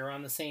 man, we were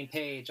on the same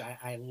page.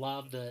 I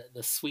love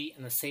the sweet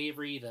and the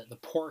savory, the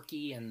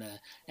porky and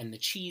the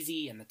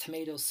cheesy and the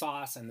tomato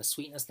sauce and the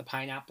sweetness the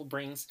pineapple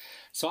brings.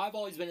 So I've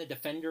always been a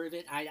defender of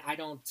it. I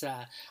don't.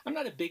 I'm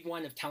not a big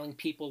one of telling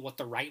people what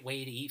the right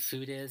way to eat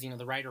food is.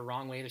 The right or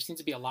wrong way. There seems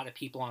to be a lot of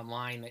people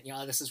online that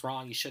this is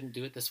wrong. You shouldn't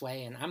do it this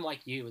way. And I'm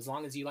like you. As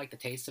long as you like the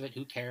taste of it,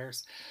 who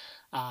cares?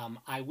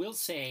 I will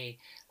say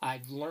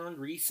I've learned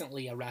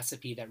recently a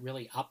recipe that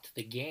really upped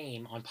the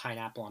game on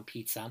pineapple on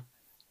pizza,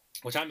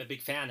 which I'm a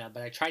big fan of,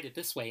 but I tried it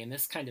this way, and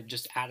this kind of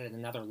just added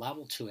another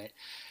level to it,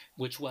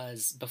 which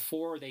was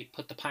before they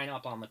put the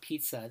pineapple on the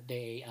pizza,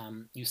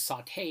 you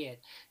saute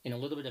it in a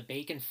little bit of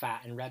bacon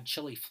fat and red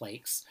chili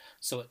flakes,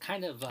 so it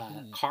kind of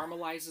Ooh.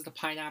 caramelizes the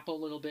pineapple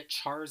a little bit,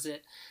 chars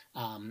it.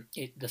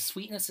 The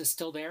sweetness is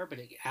still there, but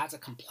it adds a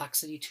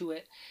complexity to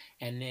it,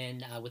 and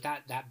then with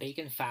that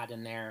bacon fat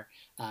in there,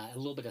 a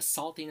little bit of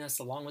saltiness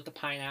along with the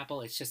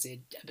pineapple,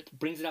 it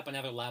brings it up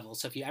another level.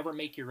 So if you ever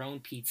make your own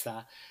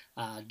pizza,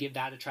 give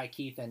that a try,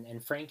 Keith,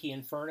 and Frankie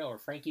Inferno or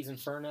Frankie's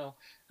Inferno.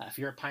 If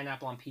you're a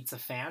pineapple on pizza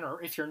fan,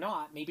 or if you're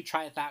not, maybe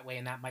try it that way,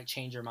 and that might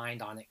change your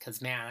mind on it.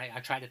 Because man, I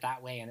tried it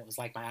that way, and it was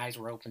like my eyes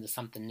were open to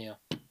something new.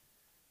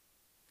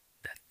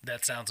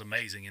 That sounds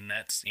amazing, and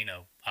that's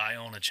I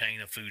own a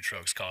chain of food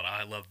trucks called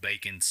I Love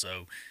Bacon,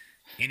 so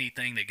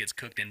anything that gets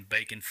cooked in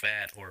bacon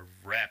fat or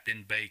wrapped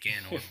in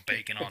bacon or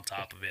bacon on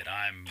top of it,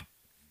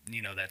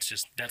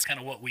 that's kind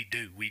of what we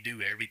do. We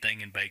do everything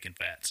in bacon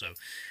fat. So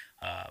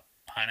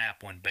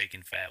pineapple and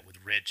bacon fat with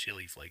red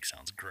chili flakes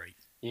sounds great.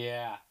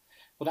 Yeah.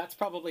 Well, that's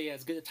probably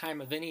as good a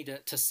time of any to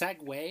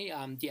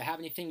segue. Do you have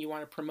anything you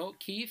want to promote,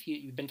 Keith?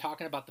 You've been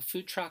talking about the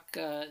food truck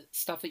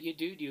stuff that you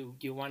do. Do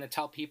you want to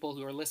tell people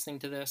who are listening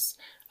to this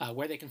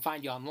where they can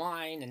find you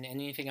online and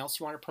anything else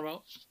you want to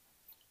promote?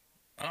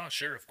 Oh,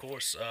 sure, of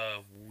course.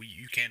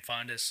 You can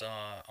find us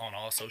on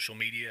all social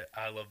media.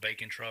 I Love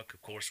Bacon Truck.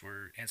 Of course,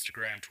 we're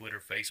Instagram,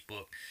 Twitter,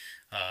 Facebook,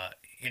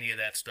 any of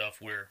that stuff.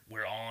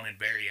 We're on and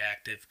very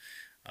active.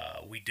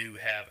 We do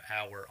have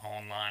our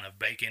own line of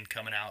bacon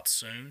coming out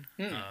soon.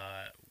 Hmm.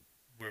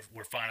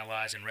 We're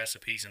finalizing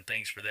recipes and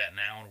things for that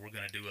now, and we're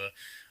going to do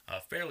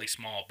a fairly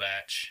small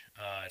batch.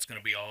 It's going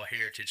to be all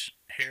heritage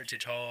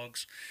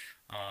hogs,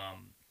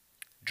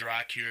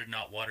 dry cured,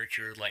 not water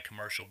cured like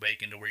commercial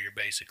bacon, to where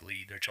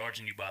they're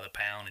charging you by the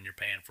pound and you're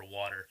paying for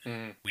water.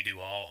 Hmm. We do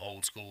all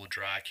old school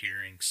dry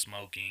curing,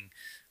 smoking.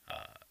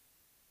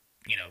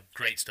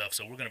 Great stuff.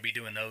 So we're going to be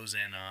doing those,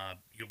 and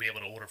you'll be able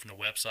to order from the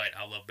website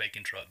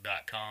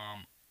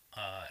ilovebacontruck.com,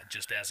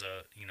 just as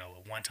a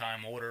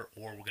one-time order,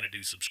 or we're going to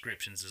do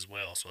subscriptions as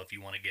well. So if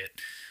you want to get,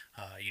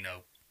 uh, you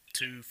know,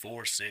 2,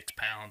 4, 6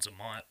 pounds a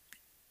month,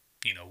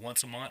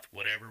 once a month,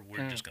 whatever. We're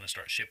Mm. just going to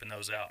start shipping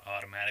those out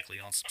automatically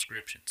on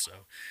subscription.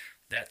 So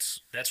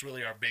that's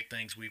really our big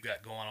things we've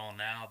got going on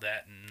now.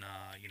 That and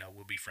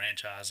we'll be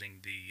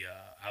franchising the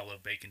I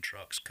Love Bacon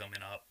trucks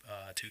coming up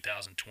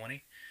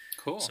 2020.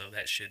 Cool. So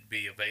that should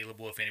be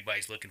available if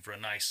anybody's looking for a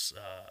nice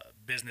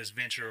business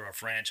venture or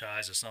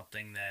franchise or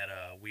something that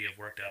we have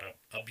worked out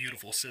a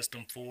beautiful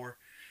system for.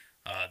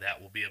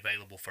 That will be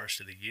available first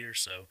of the year.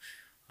 So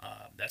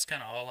that's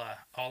kind of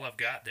all I've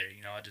got there.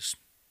 I just,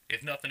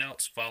 if nothing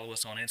else, follow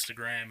us on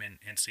Instagram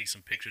and see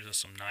some pictures of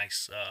some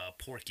nice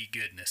porky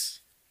goodness.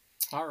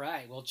 All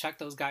right. Well, check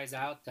those guys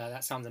out.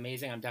 That sounds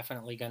amazing. I'm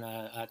definitely going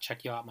to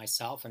check you out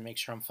myself and make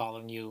sure I'm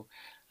following you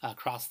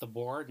across the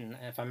board. And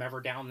if I'm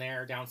ever down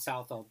there, down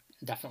south, I'll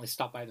definitely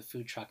stop by the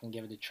food truck and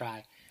give it a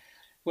try.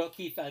 Well,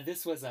 Keith,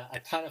 this was a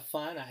ton of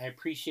fun. I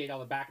appreciate all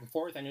the back and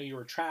forth. I know you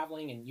were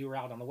traveling and you were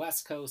out on the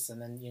West Coast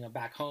and then,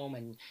 back home,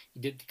 and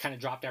you did kind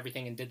of dropped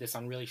everything and did this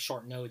on really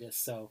short notice.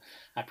 So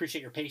I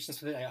appreciate your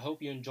patience with it. I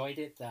hope you enjoyed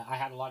it. I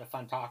had a lot of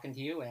fun talking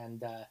to you,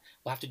 and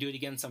we'll have to do it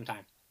again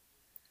sometime.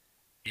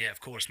 Yeah,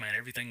 of course, man.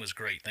 Everything was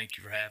great. Thank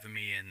you for having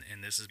me,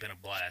 and this has been a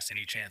blast.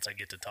 Any chance I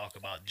get to talk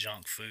about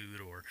junk food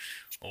or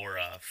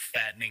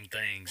fattening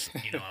things,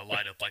 I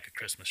light up like a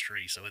Christmas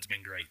tree. So it's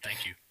been great.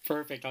 Thank you.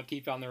 Perfect. I'll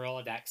keep you on the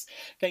Rolodex.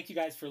 Thank you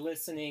guys for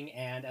listening.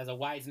 And as a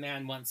wise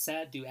man once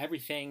said, do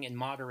everything in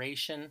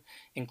moderation,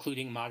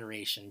 including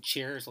moderation.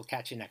 Cheers. We'll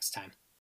catch you next time.